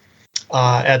 5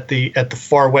 at the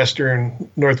far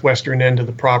northwestern end of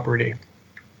the property.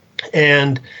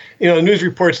 And the news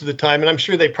reports at the time, and I'm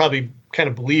sure they probably kind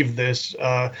of believed this,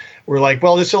 were like,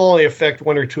 well, this will only affect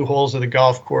 1 or 2 holes of the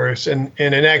golf course, and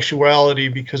in actuality,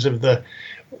 because of the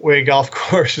way golf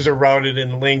courses are routed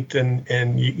and linked,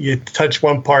 and you touch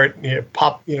one part, and you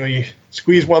pop, you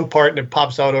squeeze one part and it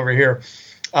pops out over here.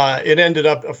 It ended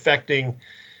up affecting,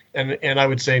 and I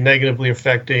would say negatively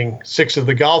affecting, 6 of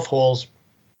the golf holes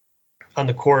on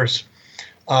the course.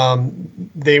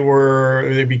 They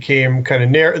became kind of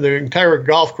narrow. The entire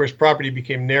golf course property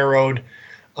became narrowed.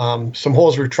 Some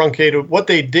holes were truncated. What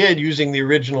they did using the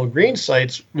original green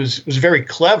sites was very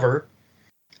clever,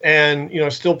 and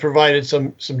still provided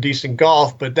some decent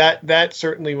golf. But that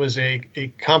certainly was a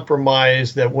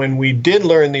compromise that when we did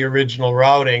learn the original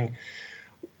routing,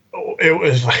 it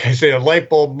was, like I say, a light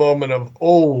bulb moment of,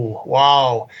 oh,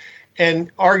 wow.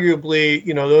 And arguably,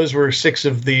 those were 6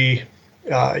 of the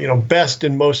best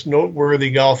and most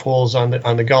noteworthy golf holes on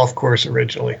the golf course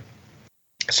originally.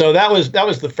 So that was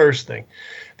the first thing.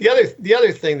 The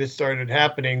other thing that started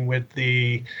happening with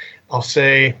the, I'll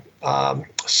say,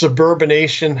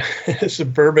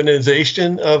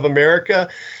 suburbanization of America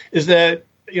is that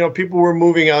people were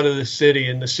moving out of the city,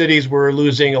 and the cities were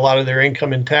losing a lot of their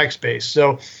income and tax base.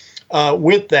 So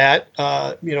with that,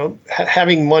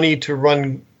 having money to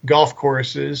run golf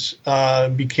courses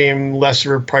became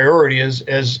lesser priority as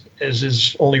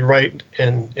is only right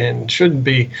and should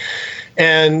be.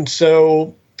 And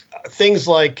so things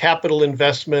like capital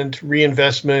investment,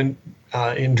 reinvestment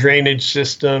in drainage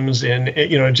systems, and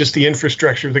just the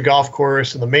infrastructure of the golf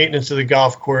course and the maintenance of the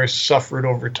golf course suffered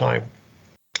over time.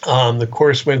 The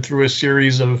course went through a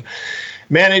series of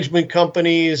management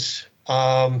companies.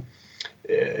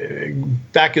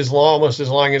 Back almost as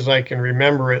long as I can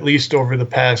remember, at least over the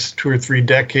past 2 or 3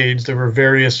 decades, there were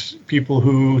various people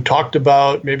who talked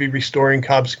about maybe restoring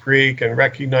Cobbs Creek and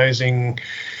recognizing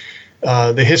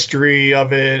the history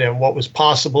of it and what was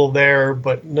possible there,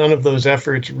 but none of those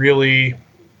efforts really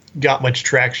got much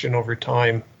traction over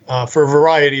time for a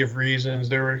variety of reasons.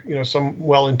 There were, some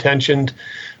well-intentioned,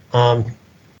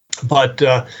 but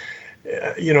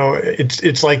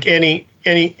it's like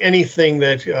anything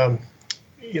that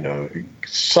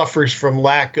suffers from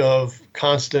lack of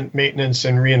constant maintenance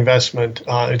and reinvestment.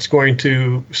 It's going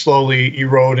to slowly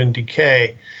erode and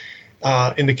decay.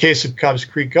 In the case of Cobbs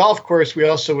Creek Golf Course, we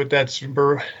also, with that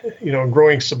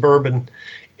growing suburban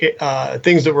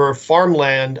things that were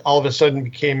farmland, all of a sudden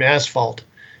became asphalt.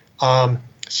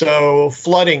 So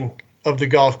flooding of the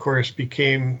golf course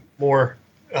became more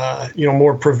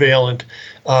prevalent.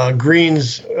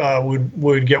 Greens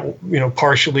would get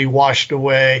partially washed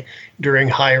away during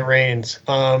high rains.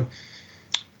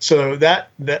 So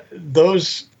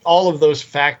those all of those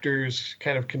factors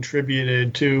kind of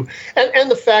contributed to, and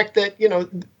the fact that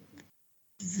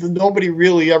nobody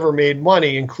really ever made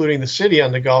money, including the city,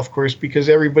 on the golf course because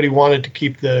everybody wanted to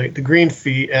keep the green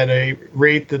fee at a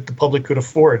rate that the public could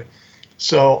afford.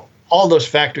 So all those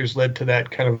factors led to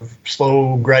that kind of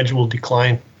slow, gradual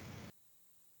decline.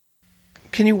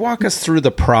 Can you walk us through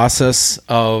the process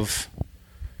of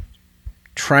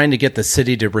trying to get the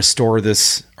city to restore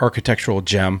this architectural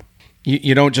gem?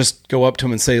 You don't just go up to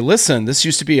them and say, listen, this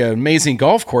used to be an amazing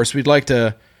golf course. We'd like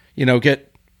to, get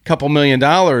a couple $1 million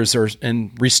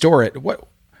and restore it.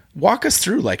 Walk us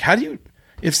through, how do you,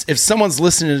 if someone's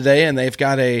listening today and they've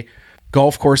got a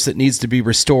golf course that needs to be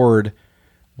restored,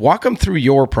 walk them through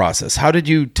your process. How did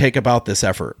you take about this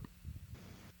effort?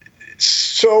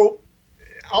 So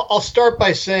I'll start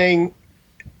by saying,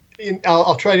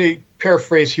 I'll try to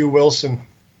paraphrase Hugh Wilson.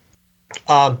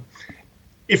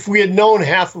 If we had known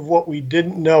half of what we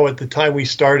didn't know at the time we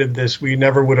started this, we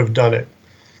never would have done it.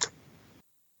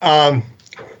 And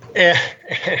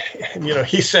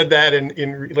he said that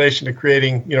in relation to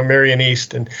creating, Marion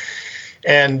East, and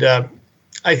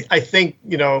I think,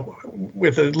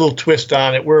 with a little twist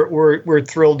on it, we're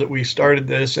thrilled that we started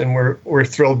this, and we're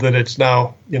thrilled that it's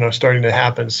now, starting to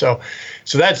happen. So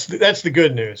that's the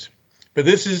good news. But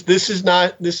this is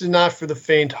not for the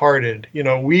faint-hearted.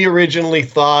 We originally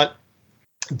thought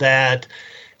that,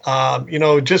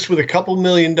 just with a couple $1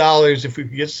 million, if we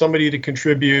could get somebody to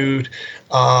contribute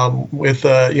with,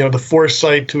 the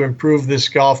foresight to improve this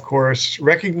golf course,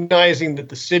 recognizing that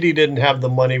the city didn't have the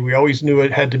money. We always knew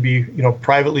it had to be,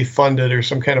 privately funded or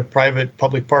some kind of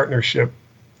private-public partnership.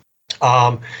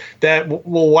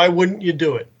 Why wouldn't you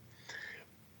do it?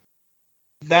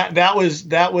 That was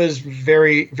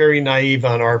very, very naive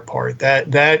on our part.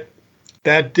 That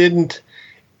didn't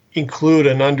include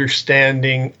an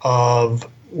understanding of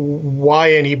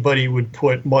why anybody would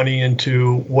put money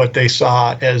into what they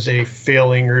saw as a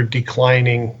failing or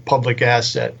declining public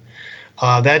asset.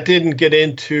 That didn't get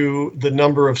into the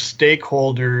number of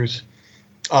stakeholders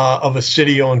of a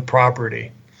city-owned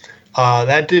property.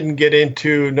 That didn't get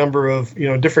into a number of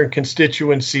different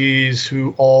constituencies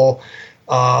who all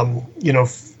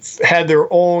had their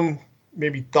own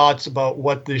maybe thoughts about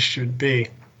what this should be.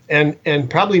 And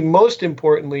probably most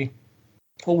importantly,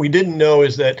 what we didn't know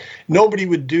is that nobody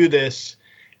would do this,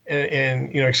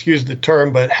 and excuse the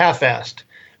term, but half-assed.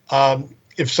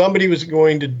 If somebody was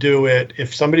going to do it,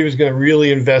 if somebody was going to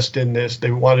really invest in this, they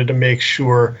wanted to make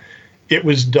sure it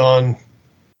was done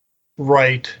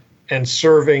right and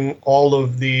serving all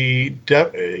of the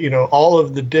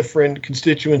different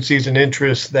constituencies and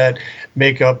interests that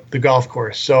make up the golf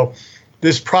course. So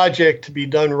this project, to be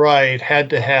done right,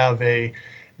 had to have a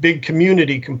big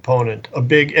community component, a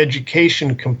big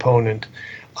education component,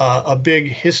 a big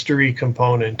history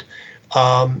component,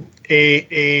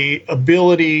 a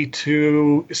ability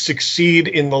to succeed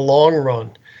in the long run,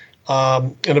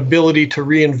 an ability to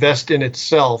reinvest in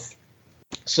itself.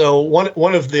 So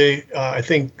one of the I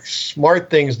think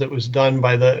smart things that was done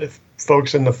by the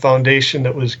folks in the foundation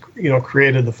that was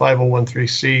created, the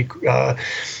 501(c)(3)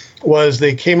 was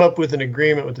they came up with an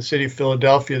agreement with the city of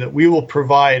Philadelphia that we will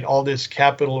provide all this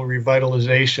capital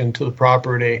revitalization to the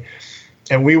property,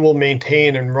 and we will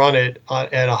maintain and run it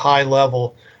at a high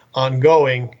level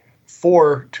ongoing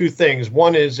for two things.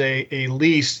 One is a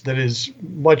lease that is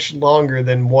much longer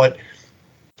than what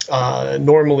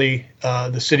normally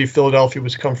the city of Philadelphia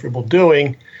was comfortable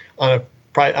doing on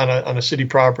a city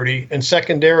property, and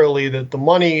secondarily that the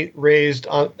money raised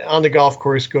on the golf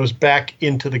course goes back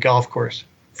into the golf course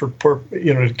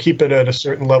to keep it at a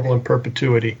certain level in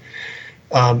perpetuity.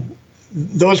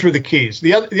 Those were the keys.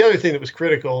 The other thing that was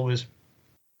critical was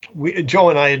Joe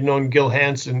and I had known Gil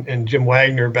Hansen and Jim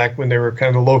Wagner back when they were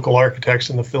kind of the local architects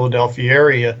in the Philadelphia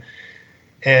area.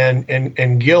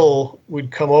 And Gil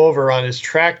would come over on his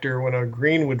tractor when a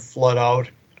green would flood out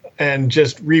and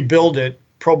just rebuild it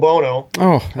pro bono.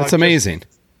 Oh, that's amazing.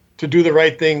 To do the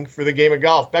right thing for the game of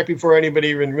golf, back before anybody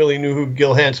even really knew who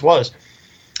Gil Hansen was.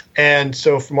 And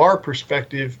so from our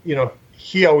perspective,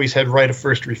 he always had right of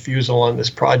first refusal on this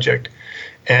project.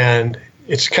 And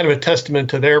it's kind of a testament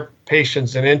to their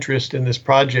patience and interest in this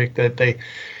project that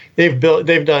they've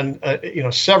done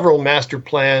several master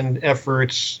plan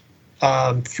efforts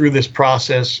through this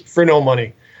process for no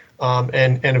money,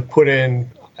 and have put in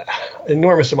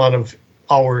enormous amount of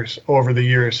hours over the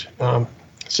years.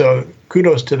 So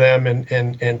kudos to them,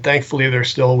 and thankfully they're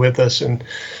still with us and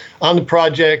on the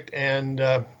project, and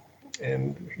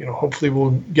hopefully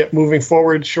we'll get moving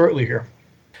forward shortly here.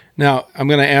 Now, I'm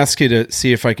going to ask you to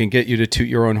see if I can get you to toot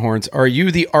your own horns. Are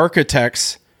you the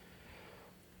architects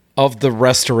of the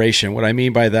restoration? What I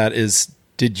mean by that is,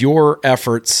 did your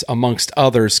efforts, amongst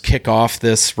others, kick off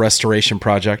this restoration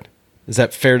project? Is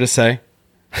that fair to say?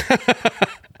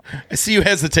 I see you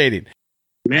hesitating.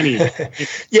 Many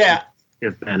yeah.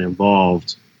 have been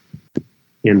involved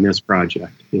in this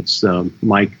project. It's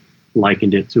Mike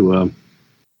likened it to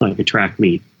a track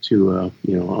meet, to a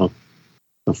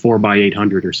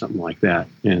 4x800 or something like that.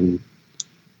 And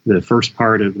the first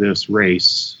part of this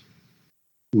race,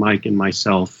 Mike and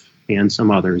myself and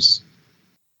some others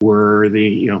were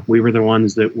we were the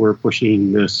ones that were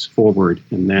pushing this forward.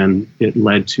 And then it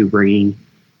led to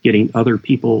getting other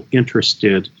people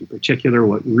interested. In particular,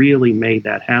 what really made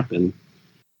that happen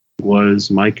was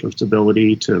Mike's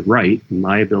ability to write and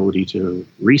my ability to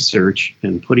research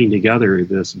and putting together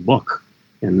this book.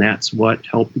 And that's what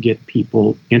helped get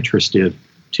people interested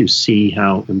to see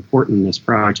how important this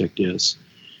project is.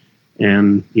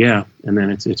 And then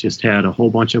it's just had a whole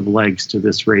bunch of legs to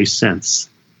this race since.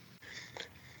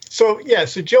 So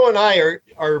Joe and I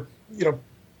are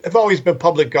have always been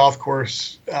public golf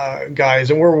course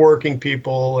guys, and we're working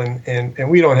people, and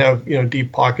we don't have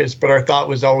deep pockets, but our thought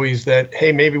was always that,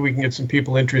 hey, maybe we can get some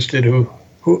people interested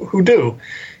who do.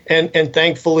 And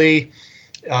thankfully,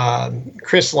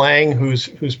 Chris Lang,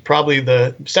 who's probably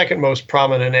the second most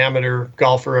prominent amateur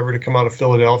golfer ever to come out of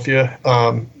Philadelphia,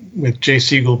 with Jay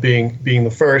Siegel being the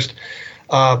first,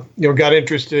 got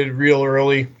interested real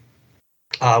early.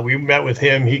 We met with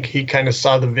him. He kind of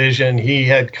saw the vision. He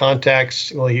had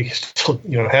contacts. Well, he still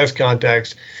has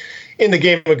contacts in the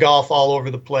game of golf all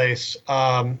over the place,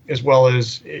 as well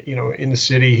as in the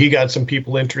city. He got some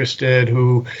people interested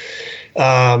who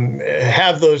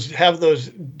have those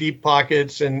deep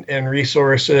pockets and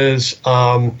resources.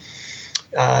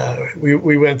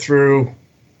 We went through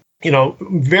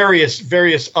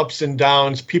various ups and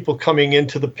downs, people coming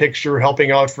into the picture,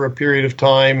 helping out for a period of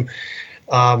time.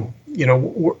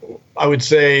 I would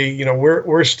say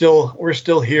we're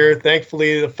still here.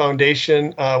 Thankfully, the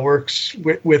foundation works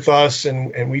with us,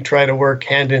 and we try to work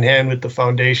hand in hand with the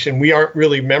foundation. We aren't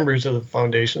really members of the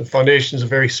foundation. The foundation is a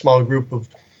very small group of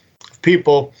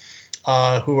people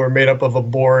who are made up of a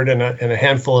board and a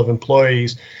handful of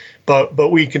employees,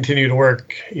 but we continue to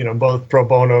work, both pro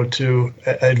bono to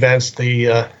advance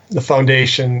the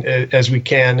foundation as we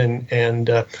can,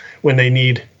 and when they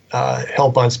need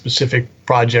help on specific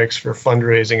projects for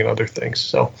fundraising and other things.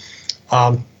 So,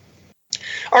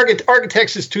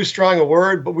 architects is too strong a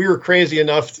word, but we were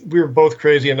both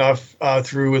crazy enough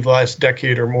through the last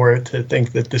decade or more to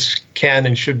think that this can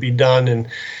and should be done,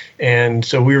 and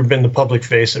so we've been the public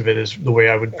face of it, is the way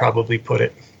I would probably put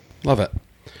it. Love it.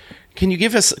 Can you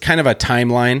give us kind of a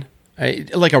timeline,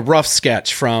 like a rough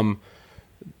sketch from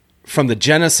the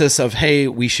genesis of, hey,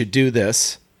 we should do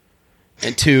this,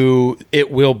 and to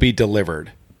it will be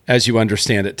delivered as you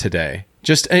understand it today?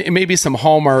 Just maybe some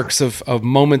hallmarks of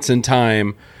moments in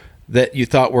time that you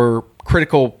thought were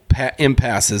critical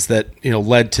impasses that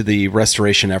led to the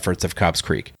restoration efforts of Cobbs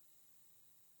Creek.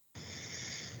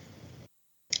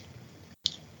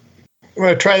 You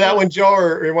want to try that one, Joe,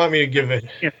 or you want me to give it?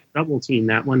 Yeah, double team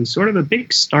that one. Sort of a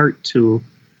big start to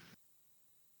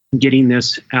getting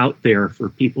this out there for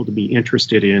people to be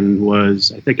interested in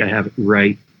was, I think I have it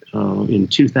right, in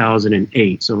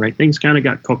 2008. So things kind of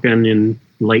got cooking in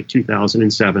late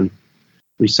 2007.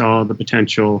 we saw the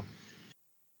potential,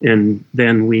 and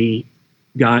then we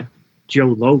got Joe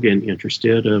Logan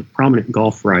interested, a prominent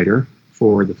golf writer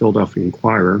for the Philadelphia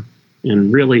Inquirer,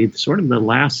 and really sort of the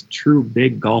last true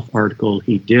big golf article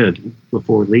he did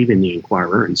before leaving the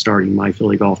Inquirer and starting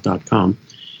myphillygolf.com,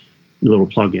 a little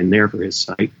plug in there for his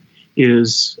site,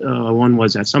 is one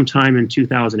was at sometime in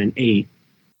 2008,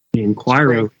 the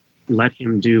Inquirer let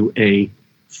him do a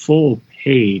full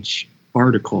page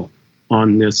article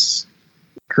on this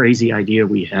crazy idea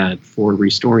we had for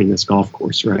restoring this golf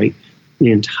course, right?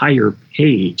 The entire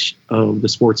page of the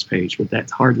sports page, what that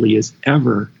hardly is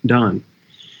ever done.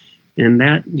 And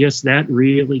that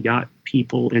really got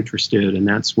people interested. And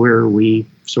that's where we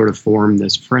sort of formed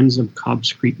this Friends of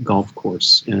Cobbs Creek Golf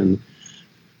Course. And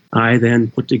I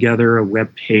then put together a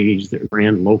web page that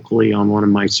ran locally on one of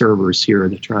my servers here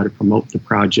to try to promote the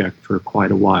project for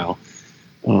quite a while.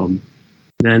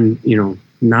 Then,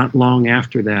 not long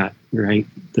after that, right,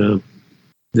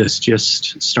 this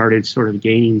just started sort of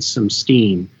gaining some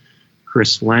steam.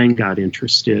 Chris Lang got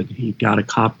interested. He got a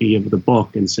copy of the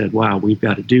book and said, wow, we've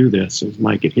got to do this, as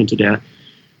Mike had hinted at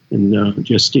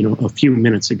just a few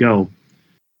minutes ago.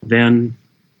 Then,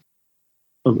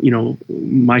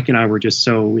 Mike and I were just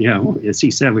so, as he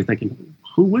said, we're thinking,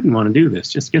 who wouldn't want to do this?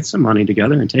 Just get some money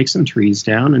together and take some trees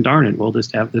down, and darn it, we'll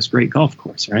just have this great golf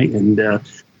course, right? And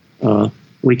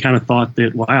we kind of thought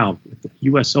that, wow, at the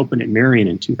U.S. Open at Marion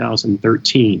in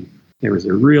 2013, there was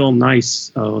a real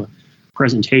nice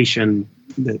presentation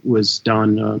that was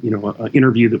done, an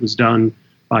interview that was done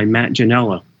by Matt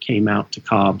Janella, came out to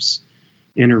Cobbs,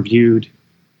 interviewed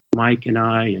Mike and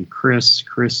I and Chris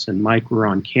and Mike were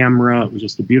on camera. It was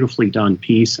just a beautifully done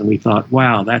piece. And we thought,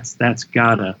 wow, that's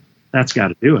gotta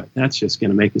do it. That's just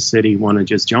going to make the city want to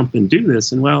just jump and do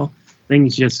this. And well,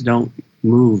 things just don't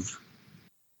move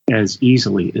as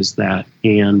easily as that.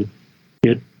 And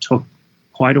it took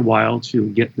quite a while to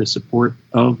get the support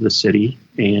of the city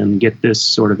and get this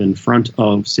sort of in front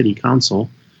of city council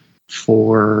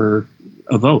for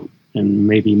a vote. And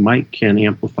maybe Mike can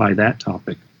amplify that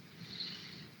topic.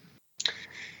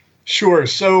 Sure.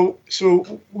 So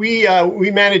we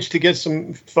managed to get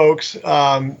some folks,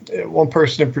 one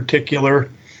person in particular,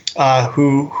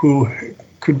 who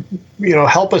could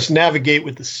help us navigate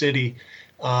with the city,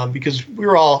 because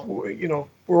we're all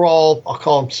I'll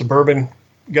call them suburban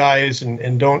guys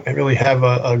and don't really have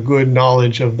a good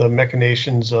knowledge of the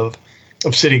machinations of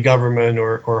city government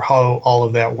or how all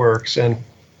of that works. And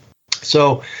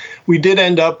so we did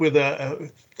end up with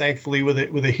thankfully with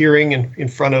a hearing in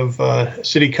front of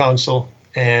city council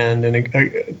and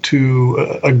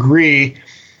to agree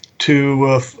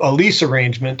to a lease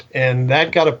arrangement, and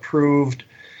that got approved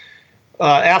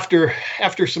after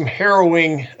some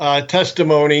harrowing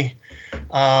testimony,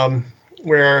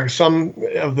 where some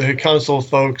of the council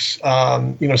folks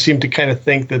seemed to kind of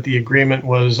think that the agreement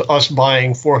was us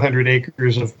buying 400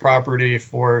 acres of property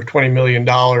for $20 million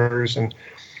and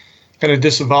kind of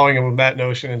disavowing them of that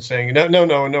notion and saying, no,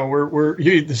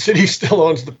 the city still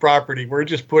owns the property. We're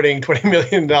just putting $20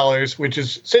 million, which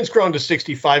has since grown to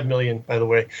 $65 million, by the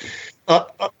way,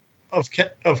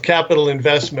 of capital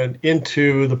investment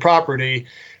into the property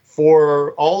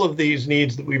for all of these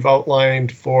needs that we've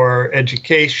outlined for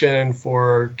education,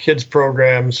 for kids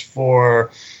programs, for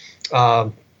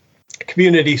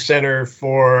community center,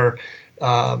 for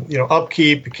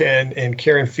upkeep and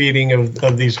care and feeding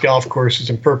of these golf courses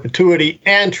in perpetuity,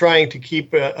 and trying to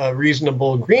keep a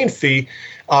reasonable green fee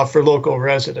for local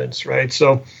residents, right?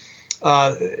 So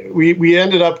we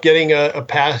ended up getting a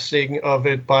passing of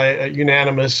it by a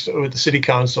unanimous with the city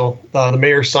council. The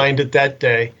mayor signed it that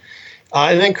day.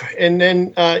 And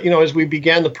then as we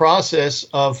began the process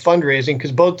of fundraising,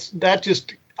 because that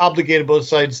just obligated both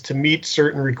sides to meet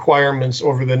certain requirements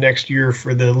over the next year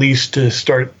for the lease to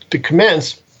start to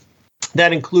commence.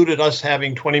 That included us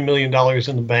having $20 million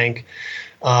in the bank,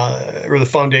 or the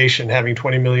foundation having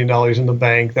 $20 million in the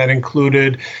bank. That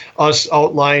included us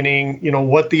outlining,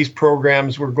 what these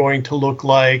programs were going to look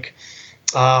like,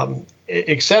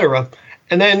 et cetera.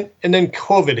 And then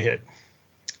COVID hit,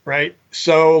 right?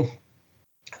 So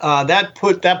that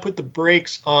put the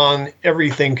brakes on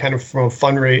everything kind of from a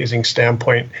fundraising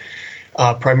standpoint,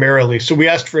 primarily. So we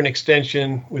asked for an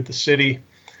extension with the city.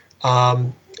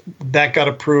 That got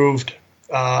approved.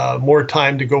 More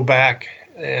time to go back,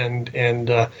 and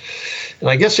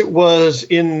I guess it was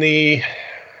in the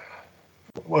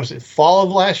fall of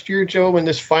last year, Joe, when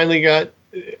this finally got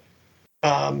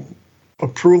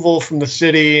approval from the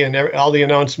city and all the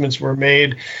announcements were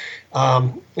made.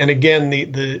 And again,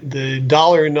 the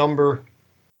dollar number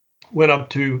went up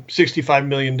to $65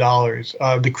 million.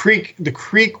 The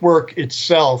creek work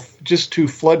itself, just to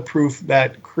flood-proof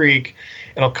that creek,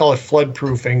 and I'll call it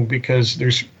flood-proofing because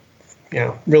there's,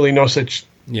 really no such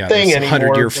thing anymore.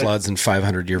 100-year floods and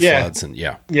 500-year floods, and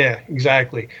yeah,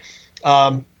 exactly.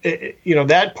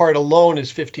 That part alone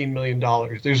is $15 million.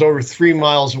 There's over 3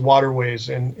 miles of waterways,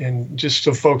 and just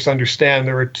so folks understand,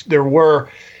 there were,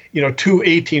 2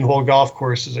 18-hole golf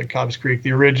courses at Cobbs Creek,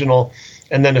 the original,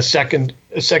 and then a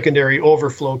secondary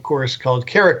overflow course called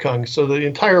Karakung. So the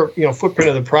entire footprint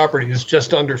of the property is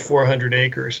just under 400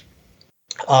 acres,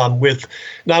 with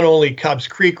not only Cobbs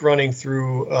Creek running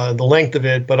through the length of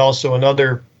it, but also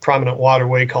another prominent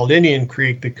waterway called Indian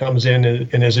Creek that comes in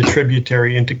and is a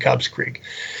tributary into Cobbs Creek.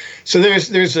 So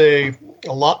there's an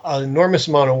enormous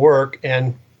amount of work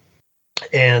and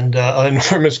an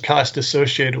enormous cost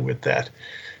associated with that.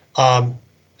 I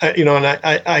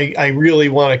really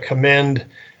want to commend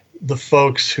the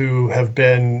folks who have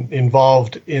been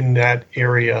involved in that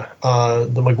area.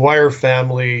 The McGuire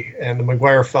family and the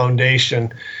McGuire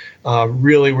Foundation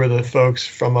really were the folks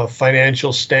from a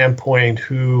financial standpoint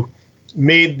who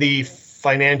made the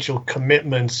financial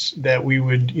commitments that we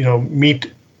would,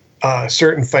 meet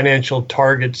certain financial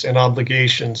targets and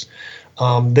obligations.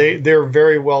 They're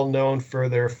very well known for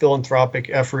their philanthropic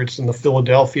efforts in the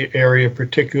Philadelphia area,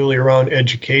 particularly around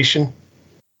education.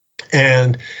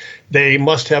 And they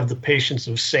must have the patience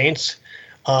of saints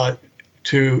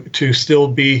to still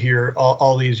be here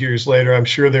all these years later. I'm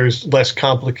sure there's less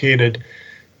complicated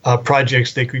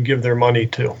projects they could give their money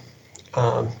to.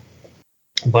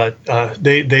 But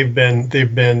they've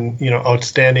been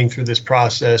outstanding through this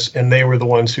process, and they were the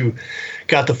ones who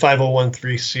got the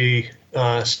 501(c)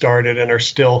 started and are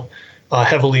still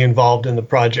heavily involved in the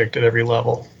project at every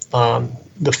level.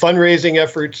 The fundraising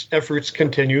efforts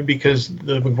continue because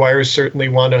the McGuires certainly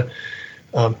want to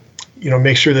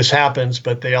make sure this happens,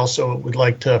 but they also would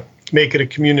like to make it a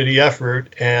community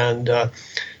effort. And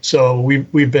so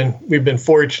we've been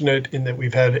fortunate in that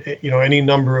we've had any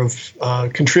number of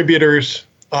contributors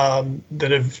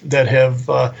that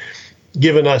have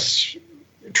given us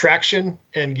traction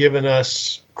and given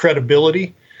us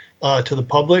credibility to the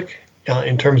public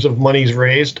in terms of monies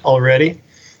raised already.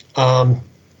 Kind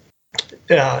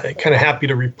of happy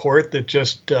to report that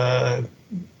just a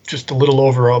little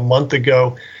over a month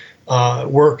ago,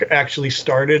 work actually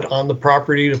started on the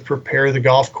property to prepare the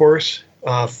golf course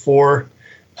for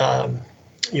the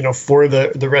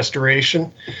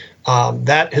restoration.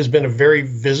 That has been a very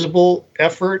visible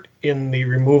effort in the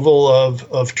removal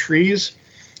of trees.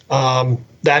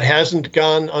 That hasn't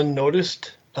gone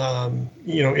unnoticed,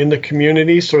 in the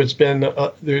community. So it's been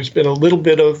there's been a little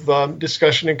bit of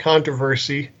discussion and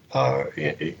controversy,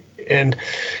 and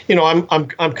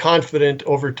I'm confident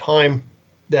over time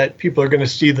that people are going to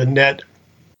see the net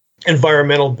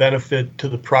environmental benefit to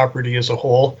the property as a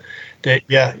whole. That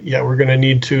we're going to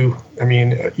need to. I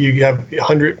mean, you have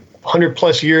 100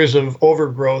 plus years of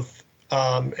overgrowth,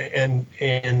 and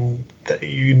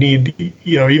you need,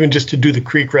 even just to do the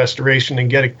creek restoration and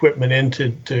get equipment in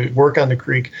to work on the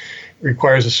creek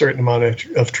requires a certain amount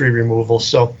of tree removal.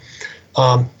 So,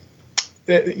 and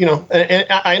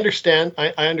I understand.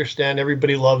 I understand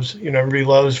everybody loves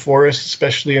forests,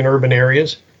 especially in urban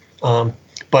areas.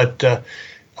 But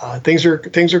things are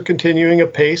continuing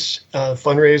apace.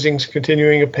 Fundraising's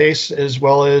continuing apace, as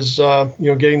well as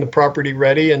getting the property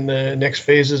ready. And the next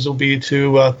phases will be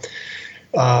to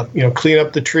clean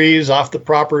up the trees off the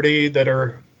property that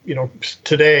are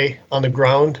today on the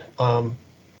ground.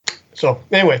 So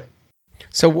anyway.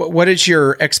 So what is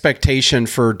your expectation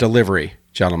for delivery,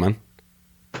 gentlemen?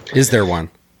 Is there one?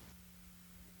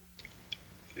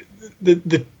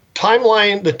 The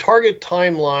timeline, the target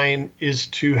timeline is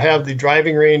to have the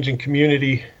driving range and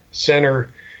community center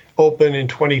open in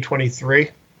 2023.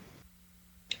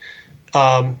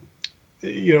 Part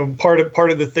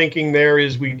of the thinking there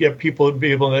is we get people to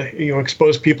be able to,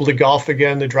 expose people to golf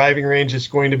again. The driving range that's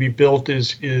going to be built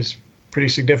is pretty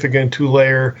significant,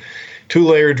 two-layer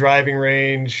driving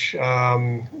range,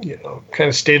 kind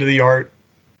of state-of-the-art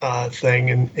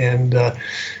thing. And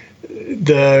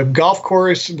the golf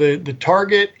course, the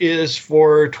target is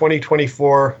for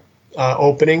 2024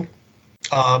 opening.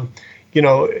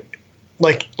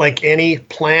 Like any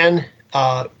plan,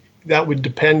 that would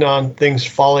depend on things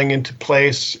falling into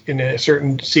place in a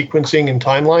certain sequencing and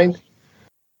timeline.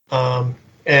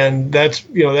 And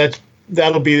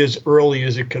that'll be as early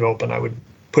as it could open. I would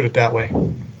put it that way.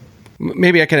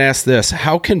 Maybe I can ask this: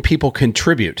 how can people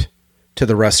contribute to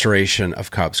the restoration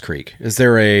of Cobbs Creek? Is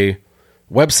there a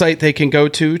website they can go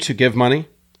to give money?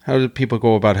 How do people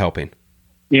go about helping?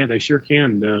 Yeah, they sure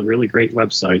can. Really great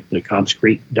website, the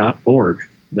cobbscreek.org.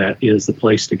 That is the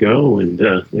place to go, and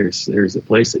there's a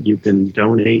place that you can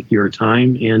donate your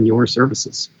time and your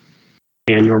services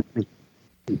and your money.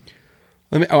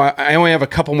 I only have a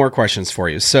couple more questions for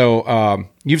you. So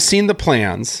you've seen the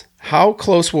plans. How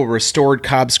close will restored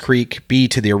Cobbs Creek be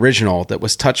to the original that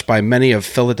was touched by many of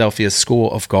Philadelphia's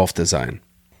School of Golf Design?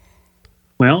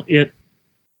 Well,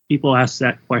 people ask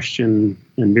that question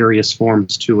in various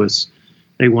forms to us.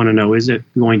 They want to know, is it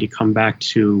going to come back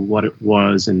to what it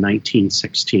was in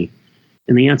 1916?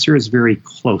 And the answer is very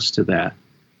close to that.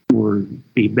 It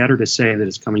would be better to say that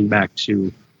it's coming back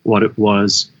to what it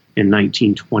was in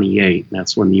 1928.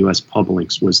 That's when the U.S.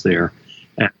 Publix was there.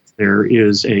 There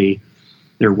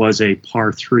was a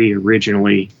par 3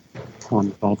 originally on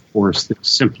the golf course that's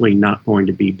simply not going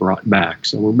to be brought back.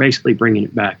 So we're basically bringing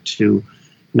it back to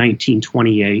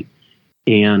 1928.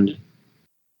 And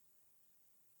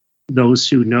those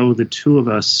who know the two of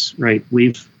us, right,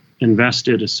 we've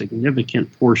invested a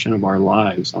significant portion of our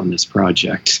lives on this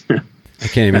project. I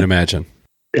can't even imagine.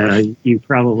 You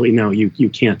probably know. You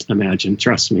can't imagine.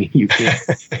 Trust me, you can't.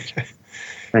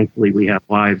 Thankfully, we have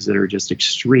wives that are just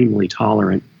extremely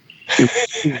tolerant.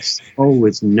 It's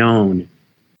always known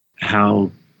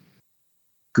how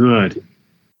good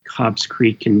Cobbs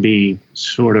Creek can be,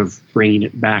 sort of bringing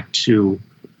it back to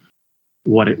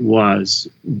what it was.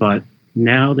 But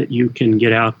now that you can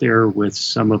get out there with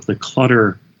some of the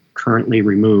clutter currently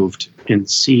removed and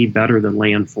see better the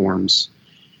landforms,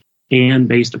 and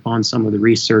based upon some of the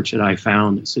research that I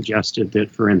found that suggested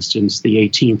that, for instance, the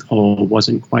 18th hole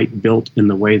wasn't quite built in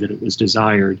the way that it was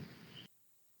desired,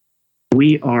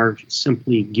 we are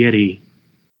simply giddy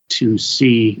to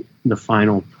see the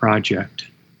final project.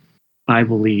 I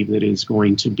believe it is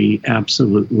going to be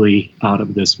absolutely out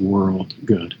of this world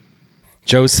good.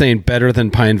 Joe's saying better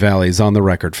than Pine Valley's on the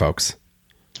record, folks.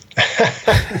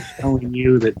 I'm telling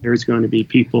you that there's going to be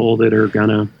people that are going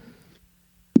to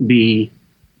be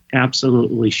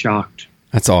absolutely shocked.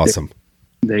 That's awesome.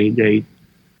 They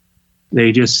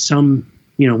just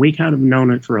we kind of known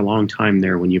it for a long time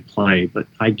there when you play, but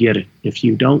I get it. If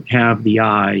you don't have the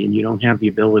eye and you don't have the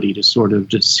ability to sort of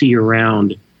just see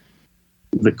around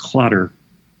the clutter,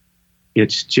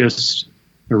 it's just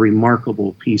a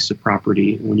remarkable piece of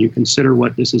property. When you consider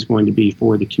what this is going to be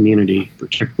for the community,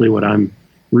 particularly what I'm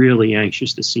really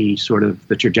anxious to see, sort of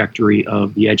the trajectory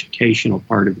of the educational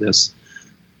part of this,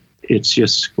 it's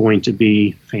just going to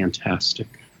be fantastic.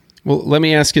 Well, let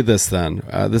me ask you this then.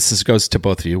 Goes to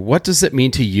both of you. What does it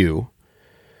mean to you?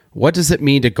 What does it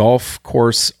mean to golf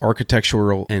course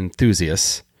architectural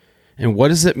enthusiasts? And what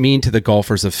does it mean to the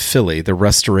golfers of Philly, the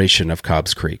restoration of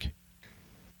Cobbs Creek?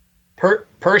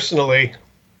 Personally,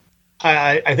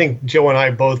 I think Joe and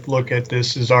I both look at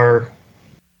this as our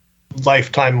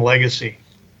lifetime legacy,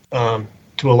 to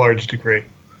a large degree.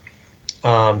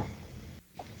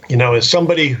 As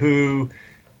somebody who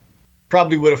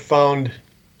probably would have found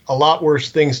a lot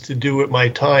worse things to do at my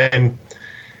time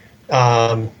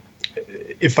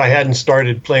if I hadn't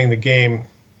started playing the game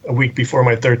a week before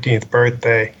my 13th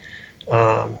birthday.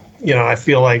 I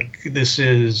feel like this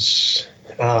is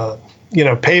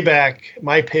payback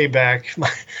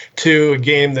to a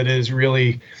game that has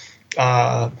really,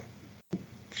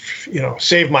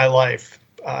 saved my life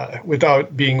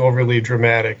without being overly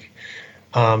dramatic.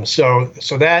 So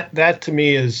that to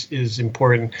me is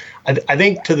important. I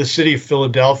think to the city of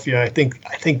Philadelphia, I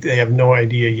think they have no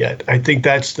idea yet. I think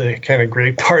that's the kind of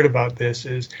great part about this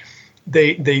is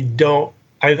they don't.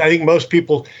 I think most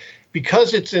people,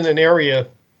 because it's in an area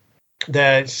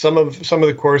that some of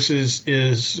the courses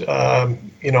is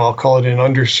I'll call it in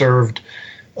underserved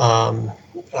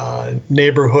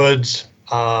neighborhoods.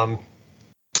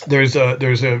 There's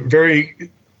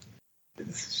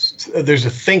a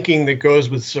thinking that goes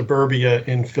with suburbia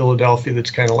in Philadelphia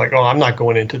that's kind of like, oh, I'm not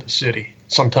going into the city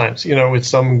sometimes, with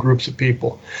some groups of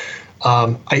people.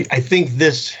 I think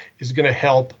this is going to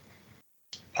help,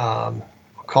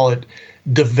 call it,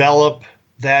 develop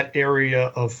that area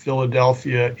of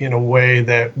Philadelphia in a way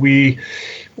that we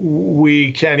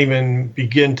can't even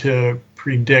begin to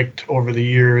predict over the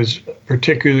years,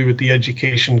 particularly with the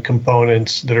education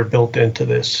components that are built into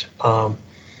this.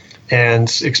 And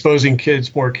exposing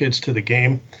more kids to the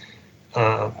game,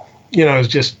 is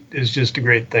just a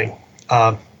great thing.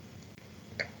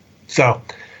 So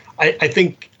I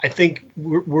think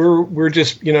we're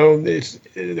just,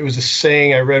 there was a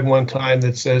saying I read one time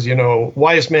that says,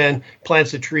 wise man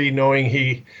plants a tree knowing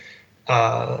he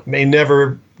may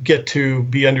never get to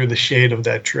be under the shade of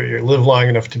that tree or live long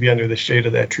enough to be under the shade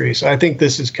of that tree. So I think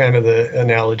this is kind of the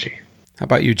analogy. How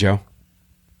about you, Joe?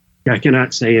 I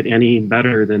cannot say it any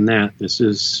better than that. This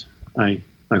is, I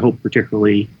hope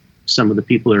particularly some of the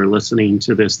people that are listening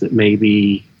to this that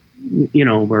maybe,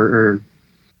 are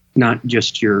not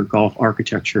just your golf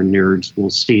architecture nerds will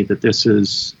see that this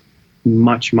is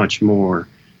much, much more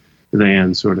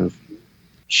than sort of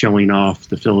showing off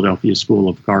the Philadelphia School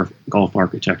of Golf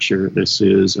Architecture. This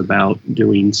is about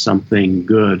doing something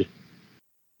good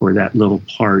for that little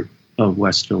part of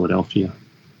West Philadelphia.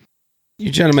 You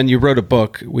gentlemen, you wrote a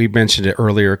book, we mentioned it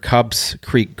earlier, Cobbs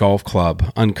Creek Golf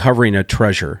Club, Uncovering a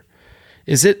Treasure.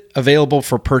 Is it available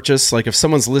for purchase? Like if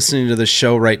someone's listening to this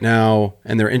show right now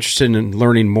and they're interested in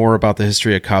learning more about the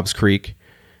history of Cobbs Creek,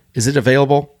 is it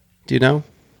available? Do you know?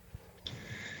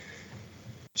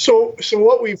 So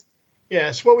what we've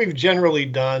generally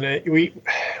done,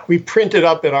 we print it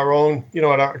up at our own,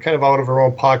 kind of out of our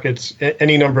own pockets,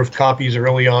 any number of copies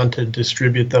early on to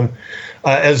distribute them.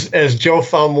 As Joe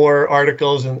found more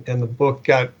articles and the book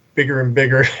got bigger and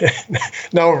bigger,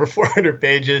 now over 400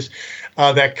 pages,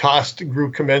 that cost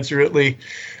grew commensurately.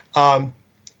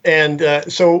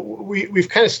 So we've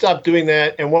kind of stopped doing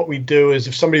that. And what we do is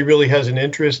if somebody really has an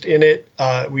interest in it,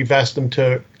 we've asked them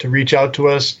to reach out to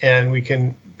us, and we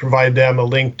can provide them a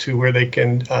link to where they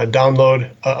can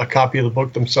download a copy of the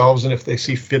book themselves, and if they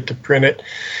see fit to print it.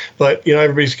 But,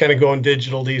 everybody's kind of going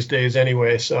digital these days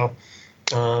anyway. So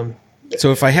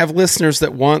if I have listeners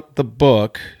that want the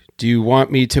book, do you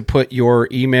want me to put your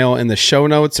email in the show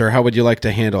notes, or how would you like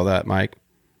to handle that, Mike?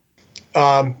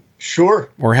 Sure.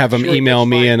 Or have them email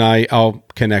me and I'll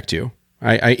connect you.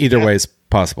 Either way is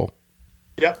possible.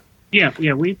 Yep.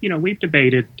 Yeah. We've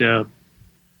debated,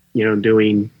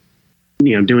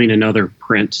 doing another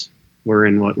print. We're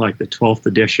in the 12th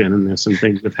edition, and there's some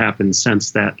things that have happened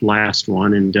since that last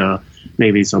one, and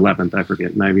maybe it's 11th, I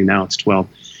forget. Maybe now it's 12th,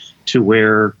 to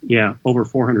where, over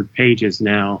 400 pages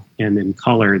now, and in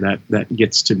color that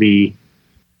gets to be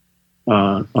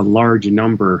a large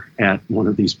number at one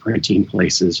of these printing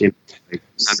places, like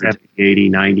 $70,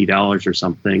 $80, $90 or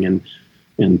something.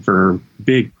 And for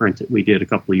big print that we did a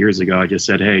couple of years ago, I just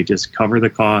said, hey, just cover the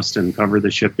cost and cover the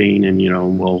shipping, and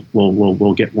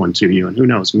we'll get one to you. And who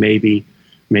knows, maybe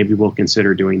we'll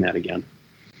consider doing that again.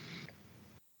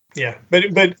 Yeah,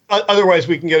 but otherwise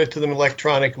we can get it to them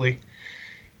electronically.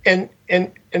 And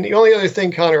the only other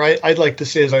thing, Connor, I'd like to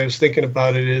say, as I was thinking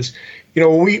about it, is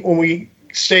when we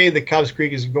say that Cobbs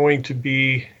Creek is going to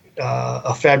be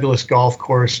a fabulous golf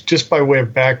course, just by way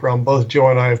of background, both Joe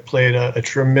and I have played a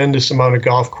tremendous amount of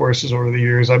golf courses over the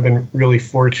years. I've been really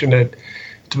fortunate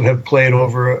to have played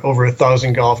over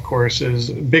 1,000 golf courses,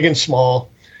 big and small.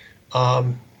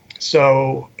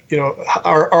 So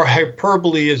our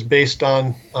hyperbole is based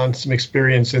on some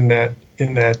experience in that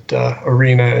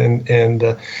arena, and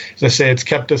as I say, it's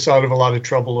kept us out of a lot of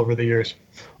trouble over the years.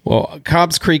 Well,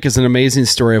 Cobbs Creek is an amazing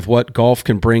story of what golf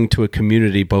can bring to a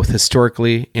community, both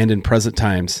historically and in present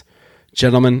times.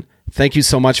 Gentlemen, thank you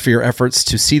so much for your efforts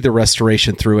to see the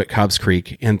restoration through at Cobbs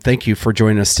Creek, and thank you for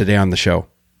joining us today on the show.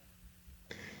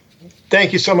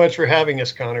 Thank you so much for having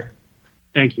us, Connor.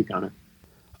 Thank you, Connor.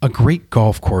 A great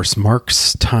golf course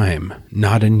marks time,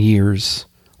 not in years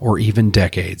or even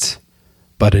decades,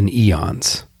 but in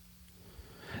eons.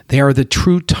 They are the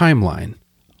true timeline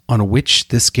on which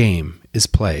this game is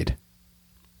played.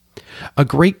 A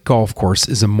great golf course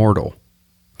is immortal,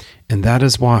 and that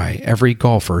is why every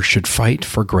golfer should fight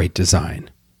for great design.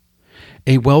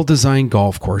 A well-designed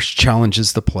golf course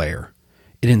challenges the player,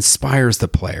 it inspires the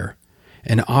player,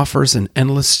 and offers an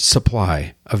endless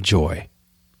supply of joy.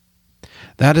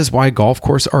 That is why golf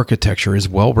course architecture is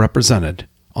well represented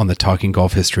on the Talking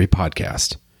Golf History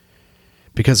podcast.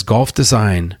 Because golf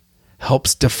design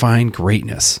helps define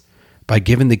greatness by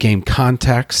giving the game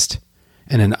context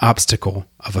and an obstacle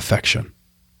of affection.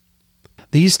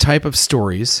 These type of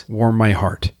stories warm my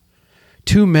heart.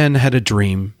 Two men had a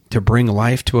dream to bring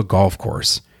life to a golf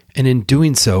course, and in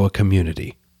doing so, a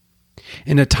community.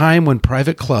 In a time when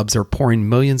private clubs are pouring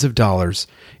millions of dollars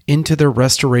into their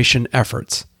restoration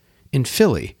efforts, in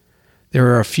Philly, there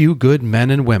are a few good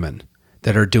men and women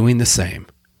that are doing the same,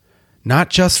 not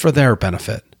just for their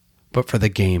benefit, but for the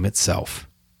game itself.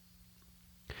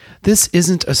 This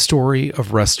isn't a story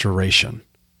of restoration.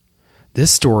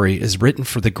 This story is written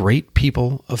for the great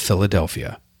people of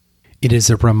Philadelphia. It is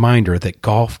a reminder that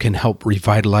golf can help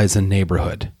revitalize a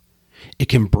neighborhood. It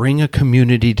can bring a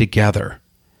community together,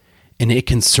 and it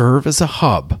can serve as a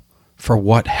hub for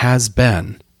what has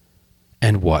been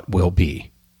and what will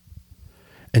be.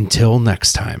 Until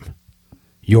next time,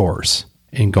 yours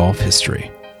in golf history.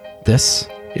 This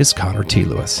is Connor T.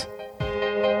 Lewis.